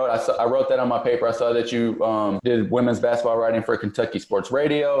sports. I wrote that on my paper. I saw that you did women's basketball writing for Kentucky Sports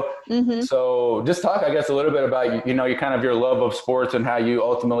Radio. Mm-hmm. So just talk, I guess, a little bit about, your love of sports and how you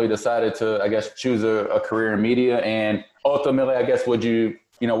ultimately decided to, I guess, choose a career in media. And ultimately, I guess, what do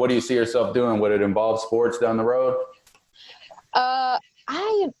you see yourself doing? Would it involve sports down the road?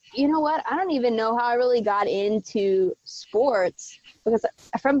 You know what? I don't even know how I really got into sports because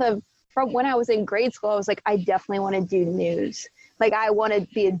from when I was in grade school, I was like, I definitely want to do news. Like, I want to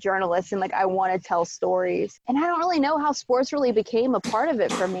be a journalist and like, I want to tell stories. And I don't really know how sports really became a part of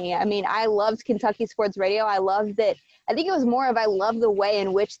it for me. I mean, I loved Kentucky Sports Radio. I loved it. I think it was more of, I love the way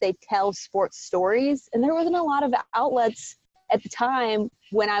in which they tell sports stories. And there wasn't a lot of outlets at the time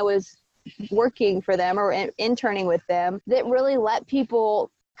when I was working for them or interning with them that really let people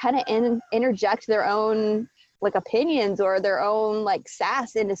kind of interject their own like opinions or their own like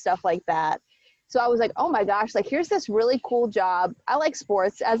sass into stuff like that. So I was like, oh my gosh, like here's this really cool job. I like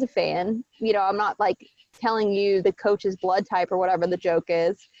sports as a fan. I'm not like telling you the coach's blood type or whatever the joke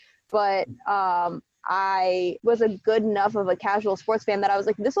is, but I was a good enough of a casual sports fan that I was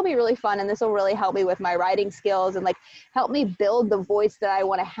like, this will be really fun and this will really help me with my writing skills and like help me build the voice that I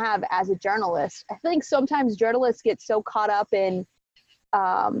want to have as a journalist. I think sometimes journalists get so caught up in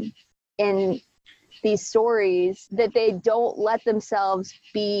these stories that they don't let themselves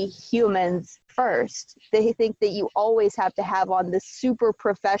be humans first. They think that you always have to have on this super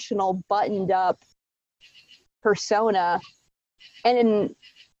professional, buttoned up persona. And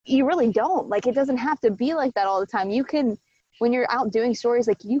you really don't. Like, it doesn't have to be like that all the time. You can, when you're out doing stories,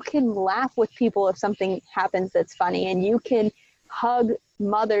 like you can laugh with people if something happens that's funny, and you can hug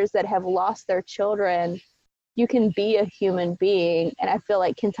mothers that have lost their children. You can be a human being. And I feel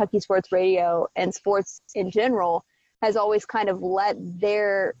like Kentucky Sports Radio and sports in general has always kind of let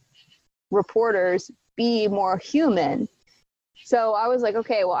their reporters be more human. So I was like,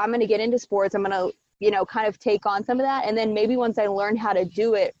 okay, well, I'm going to get into sports. I'm going to, kind of take on some of that. And then maybe once I learn how to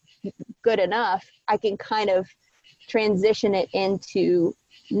do it good enough, I can kind of transition it into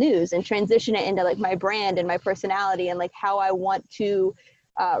news and transition it into like my brand and my personality and like how I want to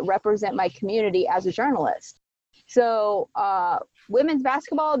represent my community as a journalist. So women's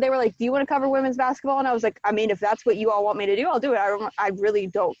basketball, they were like, do you want to cover women's basketball? And I was like, I mean, if that's what you all want me to do, I'll do it. I really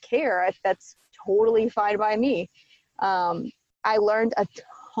don't care. That's totally fine by me. I learned a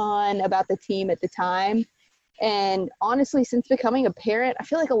ton about the team at the time. And honestly, since becoming a parent, I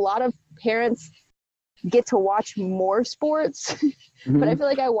feel like a lot of parents get to watch more sports, mm-hmm. but I feel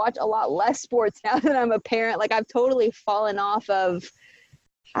like I watch a lot less sports now that I'm a parent. Like, I've totally fallen off of,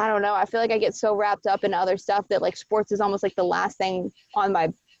 I don't know. I feel like I get so wrapped up in other stuff that like sports is almost like the last thing on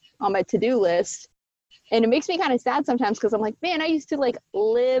my to-do list. And it makes me kind of sad sometimes because I'm like, man, I used to like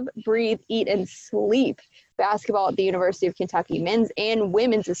live, breathe, eat, and sleep basketball at the University of Kentucky, men's and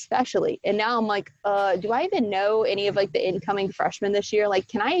women's especially. And now I'm like, do I even know any of like the incoming freshmen this year? Like,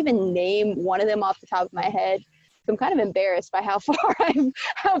 can I even name one of them off the top of my head? So I'm kind of embarrassed by how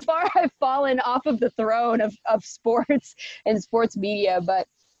far I've fallen off of the throne of sports and sports media. But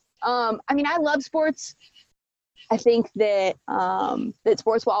I mean, I love sports. I think that that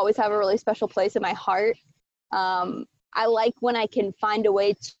sports will always have a really special place in my heart. I like when I can find a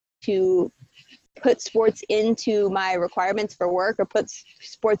way to put sports into my requirements for work or put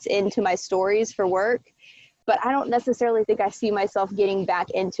sports into my stories for work. But I don't necessarily think I see myself getting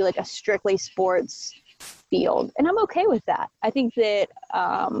back into like a strictly sports field. And I'm okay with that. I think that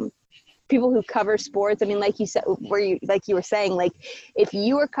people who cover sports, I mean, like you said, like you were saying, like if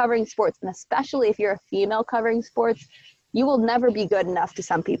you are covering sports, and especially if you're a female covering sports, you will never be good enough to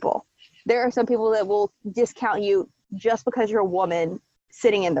some people. There are some people that will discount you just because you're a woman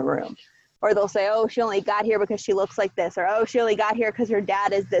sitting in the room. Or they'll say, oh, she only got here because she looks like this. Or, oh, she only got here because her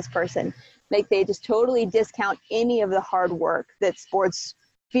dad is this person. Like, they just totally discount any of the hard work that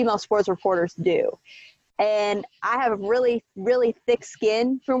female sports reporters do. And I have really, really thick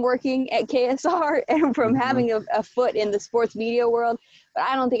skin from working at KSR and from having a foot in the sports media world. But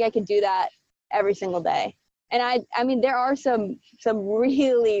I don't think I could do that every single day. And I mean, there are some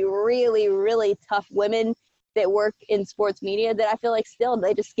really, really, really tough women that work in sports media that I feel like still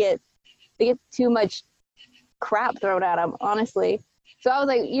they get too much crap thrown at them, honestly. So I was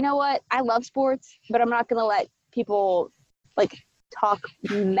like, you know what? I love sports, but I'm not going to let people like talk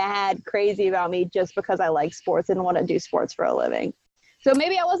mad crazy about me just because I like sports and want to do sports for a living. So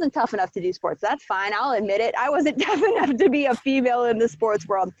maybe I wasn't tough enough to do sports. That's fine. I'll admit it. I wasn't tough enough to be a female in the sports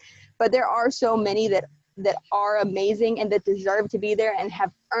world. But there are so many that are amazing and that deserve to be there and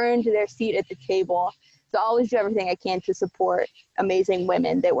have earned their seat at the table. So I always do everything I can to support amazing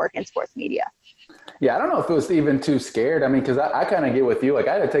women that work in sports media. Yeah, I don't know if it was even too scared. I mean, because I kind of get with you. Like,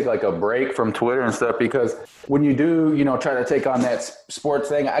 I had to take like a break from Twitter and stuff because when you do, try to take on that sports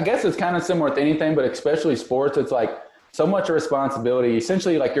thing, I guess it's kind of similar with anything, but especially sports, it's like so much responsibility.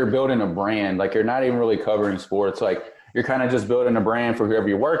 Essentially, like you're building a brand. Like you're not even really covering sports. Like you're kind of just building a brand for whoever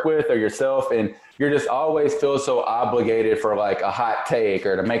you work with or yourself. And you're just always feel so obligated for like a hot take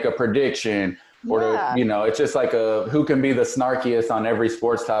or to make a prediction. Or to, it's just like who can be the snarkiest on every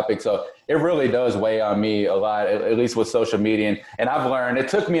sports topic. So it really does weigh on me a lot, at least with social media. And I've learned, it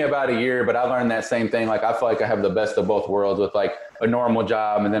took me about a year, but I learned that same thing. Like I feel like I have the best of both worlds with like a normal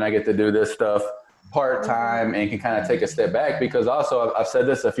job. And then I get to do this stuff part-time and can kind of take a step back because also I've said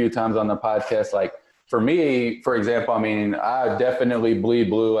this a few times on the podcast. Like for me, for example, I mean, I definitely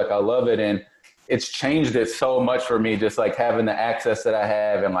bleed blue. Like I love it. And it's changed it so much for me, just like having the access that I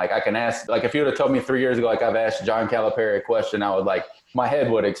have. And like, I can ask, like, if you would have told me 3 years ago, like I've asked John Calipari a question, I would like, my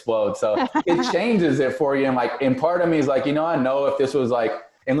head would explode. So it changes it for you. And like, and part of me is like, I know if this was like,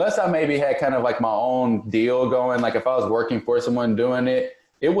 unless I maybe had kind of like my own deal going, like if I was working for someone doing it,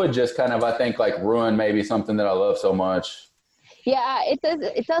 it would just kind of, I think like ruin maybe something that I love so much. Yeah,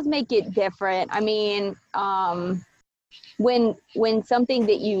 it does make it different. I mean, when something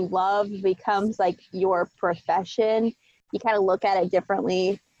that you love becomes like your profession, you kind of look at it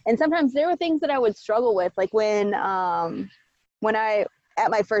differently. And sometimes there were things that I would struggle with, like when I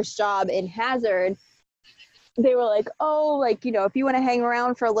at my first job in Hazard, they were like, oh, like, if you want to hang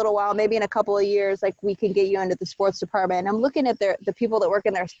around for a little while, maybe in a couple of years, like we can get you into the sports department. And I'm looking at the people that work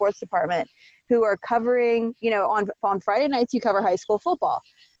in their sports department who are covering, on Friday nights, you cover high school football.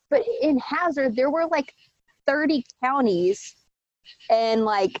 But in Hazard, there were like 30 counties and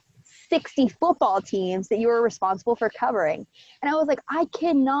like 60 football teams that you were responsible for covering. And I was like, I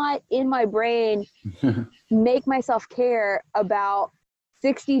cannot in my brain make myself care about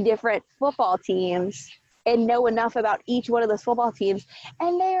 60 different football teams and know enough about each one of those football teams.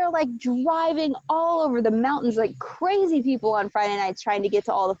 And they are like driving all over the mountains like crazy people on Friday nights trying to get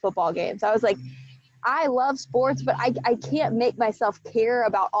to all the football games. I was like, I love sports, but I can't make myself care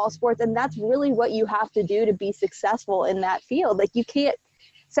about all sports. And that's really what you have to do to be successful in that field. Like you can't,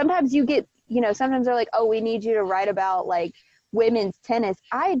 sometimes you get, sometimes they're like, oh, we need you to write about like women's tennis.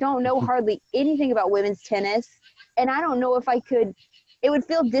 I don't know hardly anything about women's tennis. And I don't know if I could, it would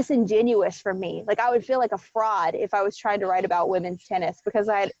feel disingenuous for me. Like I would feel like a fraud if I was trying to write about women's tennis because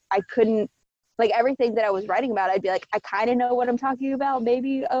I couldn't, like everything that I was writing about, I'd be like, I kind of know what I'm talking about.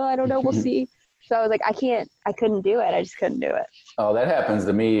 Maybe, I don't know. We'll see. So I was like, I couldn't do it. I just couldn't do it. Oh, that happens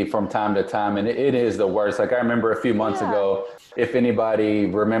to me from time to time. And it is the worst. Like I remember a few months ago, if anybody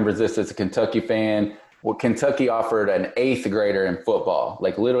remembers this as a Kentucky fan, well, Kentucky offered an 8th grader in football,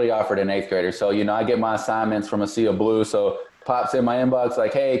 like literally offered an 8th grader. So, I get my assignments from a Sea of Blue. So pops in my inbox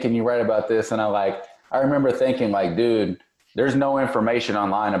like, hey, can you write about this? And I remember thinking like, dude, there's no information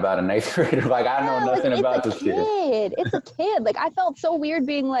online about an 8th grader. Like I know nothing about this kid. It's a kid. Like I felt so weird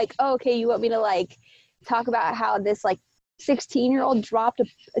being like, oh, okay, you want me to like talk about how this like 16-year-old dropped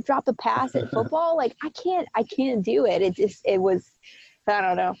a pass at football? Like I can't do it. It was, I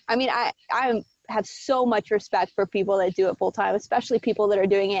don't know. I mean, I have so much respect for people that do it full time, especially people that are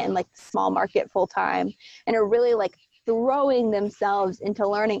doing it in like small market full time and are really like throwing themselves into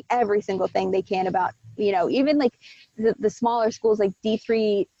learning every single thing they can about, even like the smaller schools, like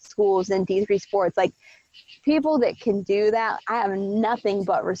D3 schools and D3 sports, like people that can do that. I have nothing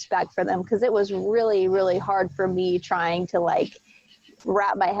but respect for them because it was really, really hard for me trying to like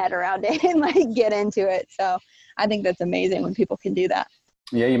wrap my head around it and like get into it. So I think that's amazing when people can do that.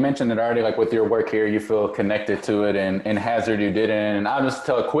 Yeah, you mentioned it already, like with your work here, you feel connected to it, and Hazard you didn't. And I'll just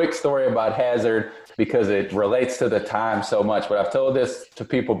tell a quick story about Hazard because it relates to the time so much. But I've told this to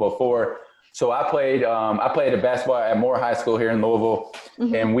people before. So I played a basketball at Moore High School here in Louisville,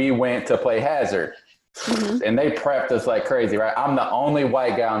 and we went to play Hazard. And they prepped us like crazy, right? I'm the only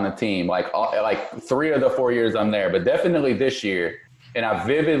white guy on the team, like 3 of the 4 years I'm there, but definitely this year. And I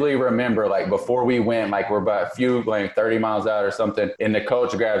vividly remember, like, before we went, like, we're about a few, like, 30 miles out or something, and the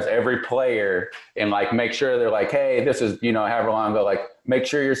coach grabs every player and, like, make sure they're like, hey, this is, however long ago, like, make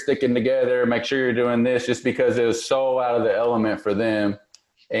sure you're sticking together, make sure you're doing this, just because it was so out of the element for them.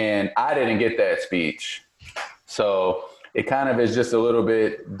 And I didn't get that speech. So it kind of is just a little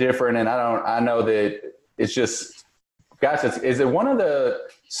bit different. And I know that it's just, gosh, is it one of the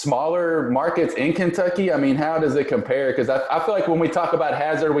smaller markets in Kentucky? I mean, how does it compare? Because I feel like when we talk about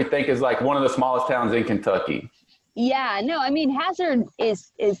Hazard, we think is like one of the smallest towns in Kentucky. Yeah, no, I mean, Hazard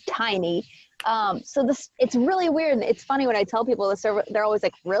is tiny. So it's really weird. It's funny when I tell people this, they're always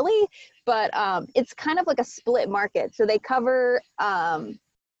like, really? But it's kind of like a split market. So they cover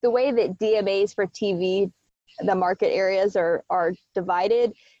the way that DMAs for TV, the market areas are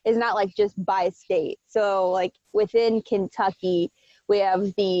divided is not like just by state. So like within Kentucky, we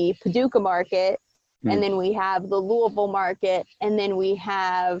have the Paducah market, and then we have the Louisville market, and then we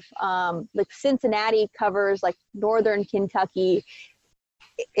have like Cincinnati covers like northern Kentucky,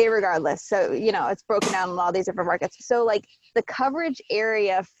 irregardless. So, it's broken down in all these different markets. So like the coverage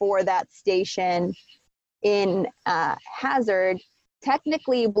area for that station in Hazard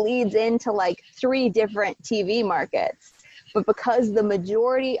technically bleeds into like 3 different TV markets. But because the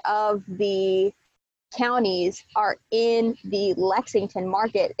majority of the counties are in the Lexington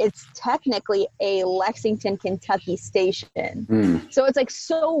market, it's technically a Lexington, Kentucky station. So it's like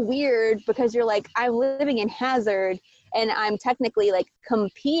so weird because you're like, I'm living in Hazard and I'm technically like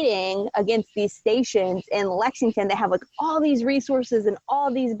competing against these stations in Lexington that have like all these resources and all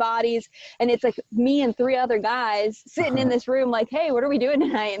these bodies. And it's like me and 3 other guys sitting in this room like, hey, what are we doing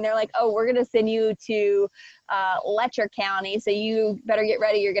tonight? And they're like, oh, we're going to send you to Letcher County. So you better get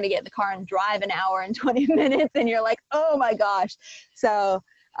ready. You're going to get in the car and drive an hour and 20 minutes. And you're like, oh my gosh. So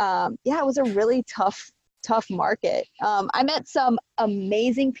it was a really tough market. I met some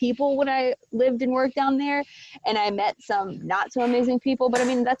amazing people when I lived and worked down there, and I met some not so amazing people. But I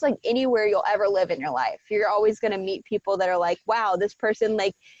mean, that's like anywhere you'll ever live in your life. You're always going to meet people that are like, wow, this person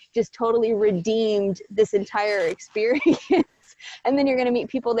like just totally redeemed this entire experience. And then you're going to meet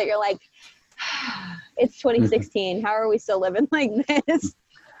people that you're like, it's 2016. How are we still living like this?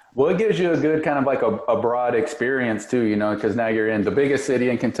 Well, it gives you a good kind of like a broad experience too, because now you're in the biggest city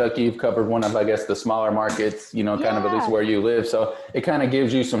in Kentucky. You've covered one of, I guess, the smaller markets, kind of at least where you live. So it kind of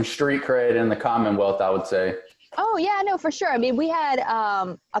gives you some street cred in the Commonwealth, I would say. Oh, yeah, no, for sure. I mean, we had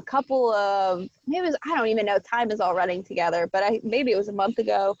a couple of, maybe it was, I don't even know, time is all running together, but maybe it was a month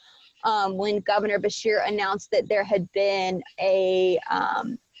ago when Governor Beshear announced that there had been a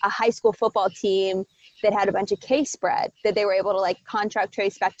high school football team that had a bunch of case spread, that they were able to like contract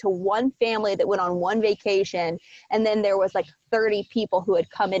trace back to one family that went on one vacation. And then there was like 30 people who had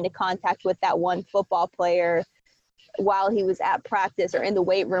come into contact with that one football player while he was at practice or in the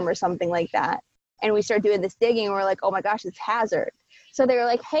weight room or something like that. And we started doing this digging and we're like, oh my gosh, it's Hazard. So they were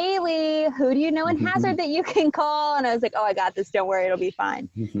like, Hayley, who do you know in Hazard that you can call? And I was like, oh, I got this. Don't worry, it'll be fine.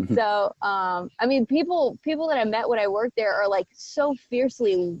 So, I mean, people that I met when I worked there are like so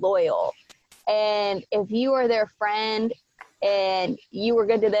fiercely loyal. And if you are their friend and you were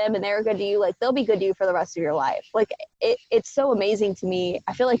good to them and they were good to you, like they'll be good to you for the rest of your life. Like it's so amazing to me.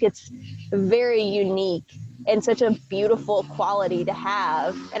 I feel like it's very unique and such a beautiful quality to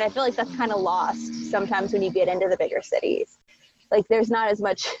have. And I feel like that's kind of lost sometimes when you get into the bigger cities. Like there's not as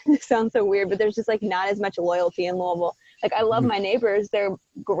much, it sounds so weird, but there's just like not as much loyalty in Louisville. Like I love my neighbors. They're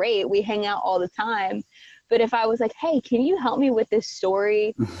great. We hang out all the time. But if I was like, hey, can you help me with this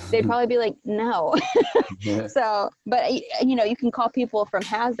story? They'd probably be like, no. So, but you can call people from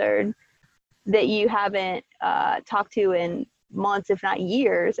Hazard that you haven't talked to in months, if not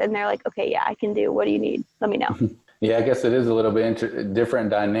years. And they're like, okay, yeah, I can do. What do you need? Let me know. Yeah, I guess it is a little bit different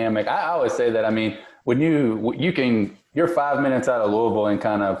dynamic. I always say that, I mean, when you're 5 minutes out of Louisville and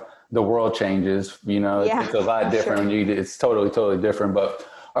kind of the world changes, it's a lot different. Sure. It's totally different. But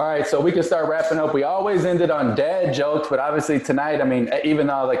all right, so we can start wrapping up. We always ended on dad jokes, but obviously tonight, I mean, even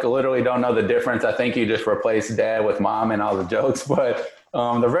though I like literally don't know the difference, I think you just replaced dad with mom and all the jokes, but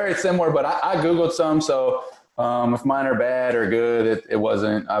they're very similar. But I Googled some, so if mine are bad or good, it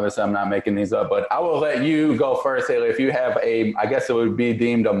wasn't. Obviously, I'm not making these up, but I will let you go first, Hayley. If you have I guess it would be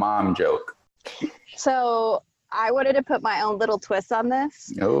deemed a mom joke. So I wanted to put my own little twist on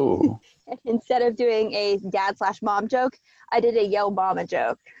this. Oh. Instead of doing a dad/mom joke, I did a yo mama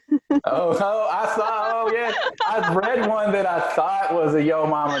joke. I read one that I thought was a yo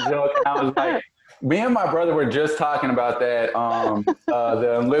mama joke. And I was like, Me and my brother were just talking about that,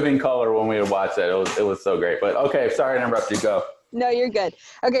 the Living Color when we would watch that. It was so great. But okay, sorry to interrupt you. Go. No, you're good.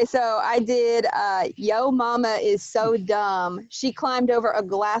 Okay, so I did Yo Mama is So Dumb. She climbed over a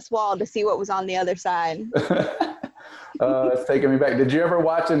glass wall to see what was on the other side. It's taking me back. Did you ever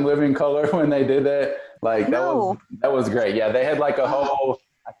watch In Living Color when they did that? Like No. that was great. Yeah, they had like a whole,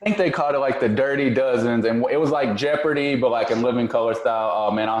 I think they called it like the Dirty Dozens, and it was like Jeopardy, but like in Living Color style.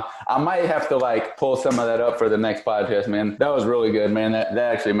 Oh man, I might have to like pull some of that up for the next podcast, man. That was really good, man. That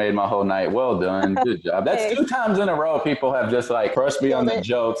actually made my whole night. Well done, good job. That's 2 times in a row people have just like crushed me on the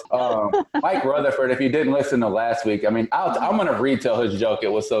jokes. Mike Rutherford, if you didn't listen to last week, I mean, I'm gonna retell his joke.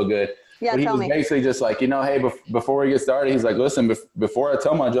 It was so good. Yeah, but he tell was me. basically just like, hey, before we get started, he's like, listen, before I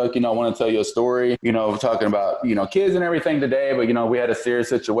tell my joke, I want to tell you a story, we're talking about, kids and everything today. But, we had a serious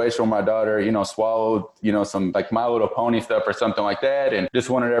situation where my daughter, swallowed, some like My Little Pony stuff or something like that. And just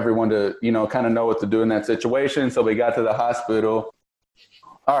wanted everyone to, kind of know what to do in that situation. So we got to the hospital.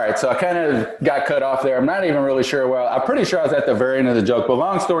 All right, so I kind of got cut off there. I'm not even really sure. Well, I'm pretty sure I was at the very end of the joke. But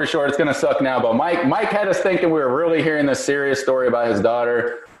long story short, it's going to suck now. But Mike had us thinking we were really hearing this serious story about his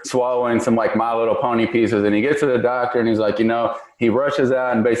daughter swallowing some like My Little Pony pieces. And he gets to the doctor and he's like, he rushes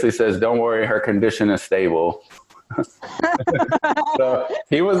out and basically says, don't worry, her condition is stable. So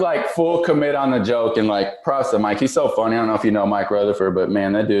he was like full commit on the joke, and like props to Mike. He's so funny. I don't know if you know Mike Rutherford, but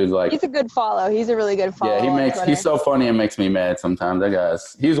man, that dude's like, he's a good follow. He's a really good follow. Yeah, he's so funny and makes me mad sometimes. That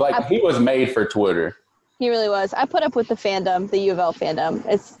guy's, he was made for Twitter. He really was. I put up with the fandom, the U of L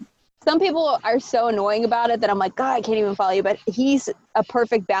fandom. Some people are so annoying about it that I'm like, God, I can't even follow you. But he's a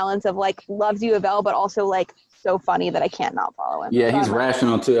perfect balance of like loves U of L, but also like so funny that I can't not follow him. Yeah, he's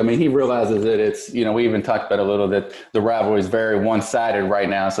rational too. I mean, he realizes that it's, we even talked about a little that the rivalry is very one-sided right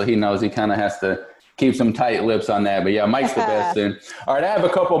now. So he knows he kind of has to keep some tight lips on that. But yeah, Mike's the best. And all right, I have a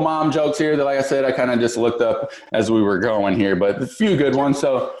couple mom jokes here that, like I said, I kind of just looked up as we were going here, but a few good ones.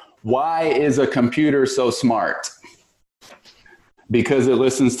 So why is a computer so smart? Because it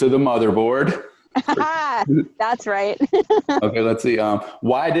listens to the motherboard. That's right. Okay, let's see.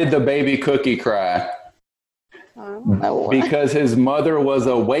 Why did the baby cookie cry? Because his mother was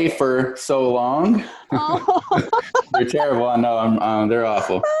a wafer so long. Oh. They're terrible. I know. They're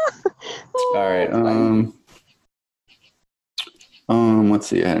awful. All right. Let's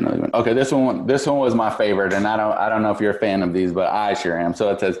see. I had another one. Okay, this one was my favorite, and I don't know if you're a fan of these, but I sure am. So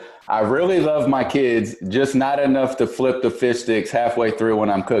it says, I really love my kids, just not enough to flip the fish sticks halfway through when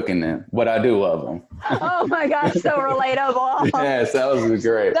I'm cooking them, but I do love them. Oh my gosh, so relatable. Yes, that was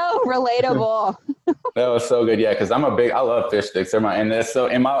great. So relatable. That was so good. Yeah, because I love fish sticks. It's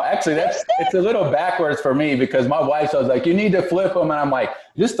a little backwards for me because my wife was like, you need to flip them, and I'm like,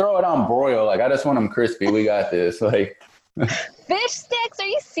 just throw it on broil. Like I just want them crispy. We got this. Like. Fish sticks? Are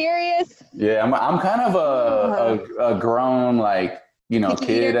you serious? Yeah, I'm kind of a grown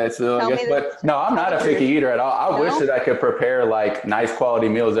kid. That's I guess, but no, I'm not a picky eater at all. I wish that I could prepare like nice quality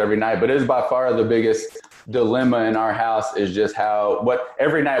meals every night, but it's by far the biggest dilemma in our house is just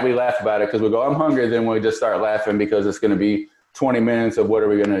every night we laugh about it because we go, I'm hungry, then we just start laughing because it's going to be 20 minutes of what are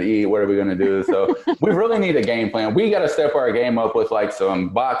we going to eat? What are we going to do? So we really need a game plan. We got to step our game up with like some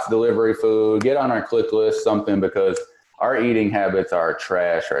box delivery food, get on our click list, something, because our eating habits are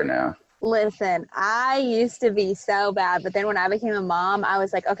trash right now. Listen, I used to be so bad, but then when I became a mom, I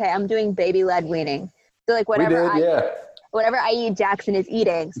was like, okay, I'm doing baby-led weaning. So like whatever I eat, Jackson is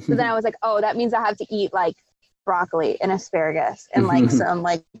eating. So then I was like, oh, that means I have to eat like broccoli and asparagus and like some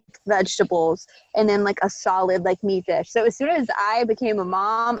like vegetables and then like a solid like meat dish. So as soon as I became a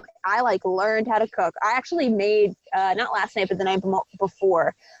mom, I like learned how to cook. I actually made, not last night, but the night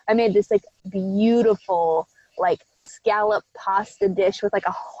before, I made this like beautiful like scallop pasta dish with like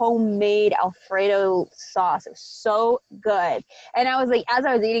a homemade Alfredo sauce. It was so good. And I was like, as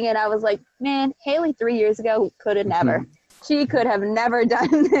I was eating it, I was like, man, Hayley 3 years ago could have never. She could have never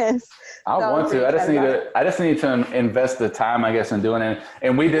done this. I want to. I just need to invest the time, I guess, in doing it.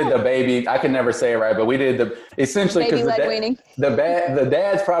 And we did the baby. I can never say it right, but we did essentially because the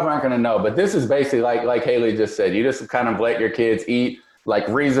dads probably aren't going to know. But this is basically like Hayley just said. You just kind of let your kids eat like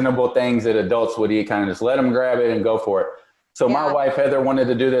reasonable things that adults would eat. Kind of just let them grab it and go for it. So my wife Heather wanted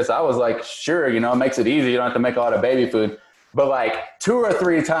to do this. I was like, sure, it makes it easy. You don't have to make a lot of baby food. But like 2 or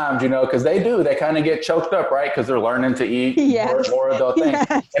 3 times, because they kind of get choked up, right? Because they're learning to eat more adult things.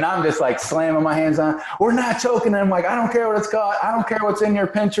 Yes. And I'm just like slamming my hands on, we're not choking them. Like, I don't care what it's called. I don't care what's in your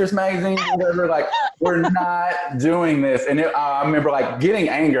Pinterest magazine, whatever. Like, we're not doing this. And I remember like getting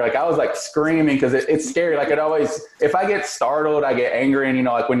angry. Like I was like screaming because it's scary. Like it always, if I get startled, I get angry. And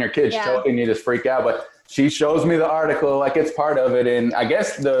like when your kid's choking, you just freak out. But she shows me the article like it's part of it. And I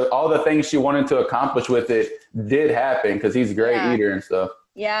guess all the things she wanted to accomplish with it did happen because he's a great eater and stuff.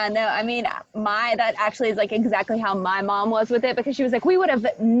 Yeah, no, I mean, that actually is like exactly how my mom was with it, because she was like, we would have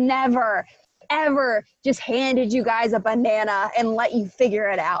never, ever just handed you guys a banana and let you figure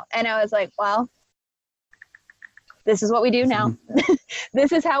it out. And I was like, well, this is what we do now.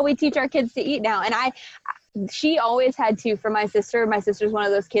 This is how we teach our kids to eat now. And she always had to, for my sister. My sister's one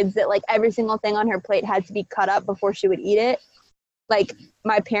of those kids that like every single thing on her plate had to be cut up before she would eat it. Like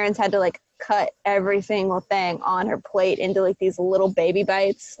my parents had to like cut every single thing on her plate into like these little baby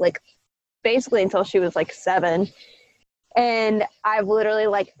bites, like basically until she was like 7. And I've literally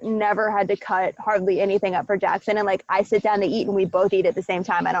like never had to cut hardly anything up for Jackson. And like I sit down to eat and we both eat at the same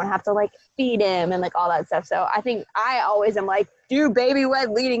time. I don't have to like feed him and like all that stuff. So I think I always am like, do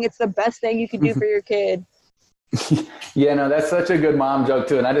baby-led leading. It's the best thing you can do for your kid. Yeah, no, that's such a good mom joke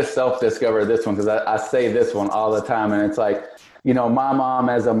too. And I just self-discovered this one because I say this one all the time. And it's like, you know, my mom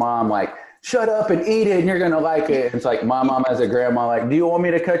as a mom, like, shut up and eat it and you're going to like it. It's like my mom as a grandma, like, do you want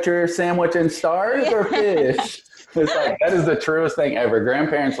me to cut your sandwich in stars or fish? It's like, that is the truest thing ever.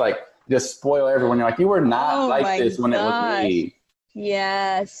 Grandparents like just spoil everyone. You're like, you were not like this when it was me.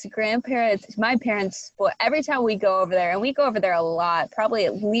 Yes, grandparents, my parents spoil every time we go over there, and we go over there a lot, probably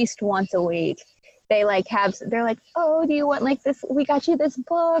at least once a week. They like they're like, oh, do you want like this? We got you this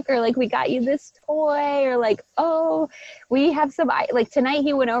book, or like we got you this toy, or like, oh, we have some, like tonight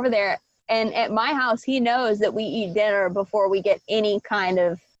he went over there, and at my house, he knows that we eat dinner before we get any kind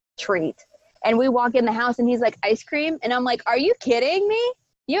of treat. And we walk in the house and he's like, ice cream. And I'm like, are you kidding me?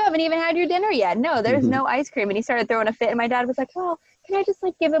 You haven't even had your dinner yet. No, there's no ice cream. And he started throwing a fit. And my dad was like, well, can I just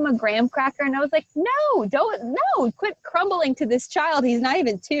like give him a graham cracker? And I was like, no, quit crumbling to this child. He's not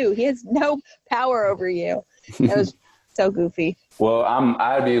even 2. He has no power over you. That was so goofy. Well,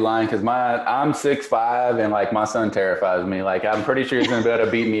 I'd be lying because I'm 6'5" and like my son terrifies me. Like I'm pretty sure he's gonna be able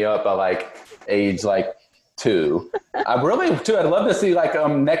to beat me up by like age like 2. I'd love to see like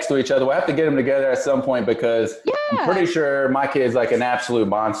next to each other. We'll have to get them together at some point because I'm pretty sure my kid's like an absolute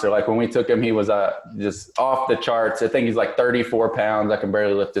monster. Like when we took him, he was just off the charts. I think he's like 34 pounds. I can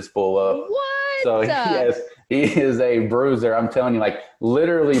barely lift this fool up. What? So he is a bruiser. I'm telling you, like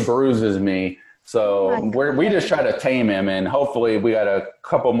literally bruises me. So we just try to tame him, and hopefully we got a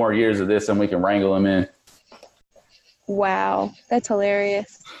couple more years of this and we can wrangle him in. Wow, that's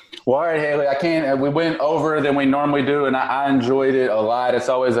hilarious. Well, all right, Hayley, we went over than we normally do, and I enjoyed it a lot. It's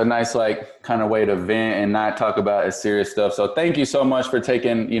always a nice, like, kind of way to vent and not talk about as serious stuff. So thank you so much for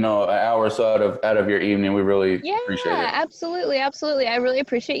taking, an hour or so out of your evening. We really appreciate it. Yeah, absolutely. Absolutely. I really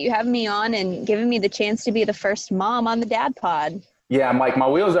appreciate you having me on and giving me the chance to be the first mom on the Dad Pod. Yeah, Mike, my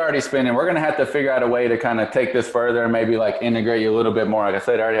wheels are already spinning. We're going to have to figure out a way to kind of take this further and maybe like integrate you a little bit more. Like I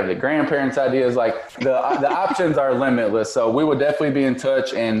said, I already have the grandparents' ideas. Like the options are limitless. So we will definitely be in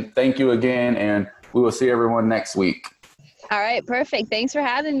touch, and thank you again. And we will see everyone next week. All right. Perfect. Thanks for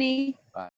having me.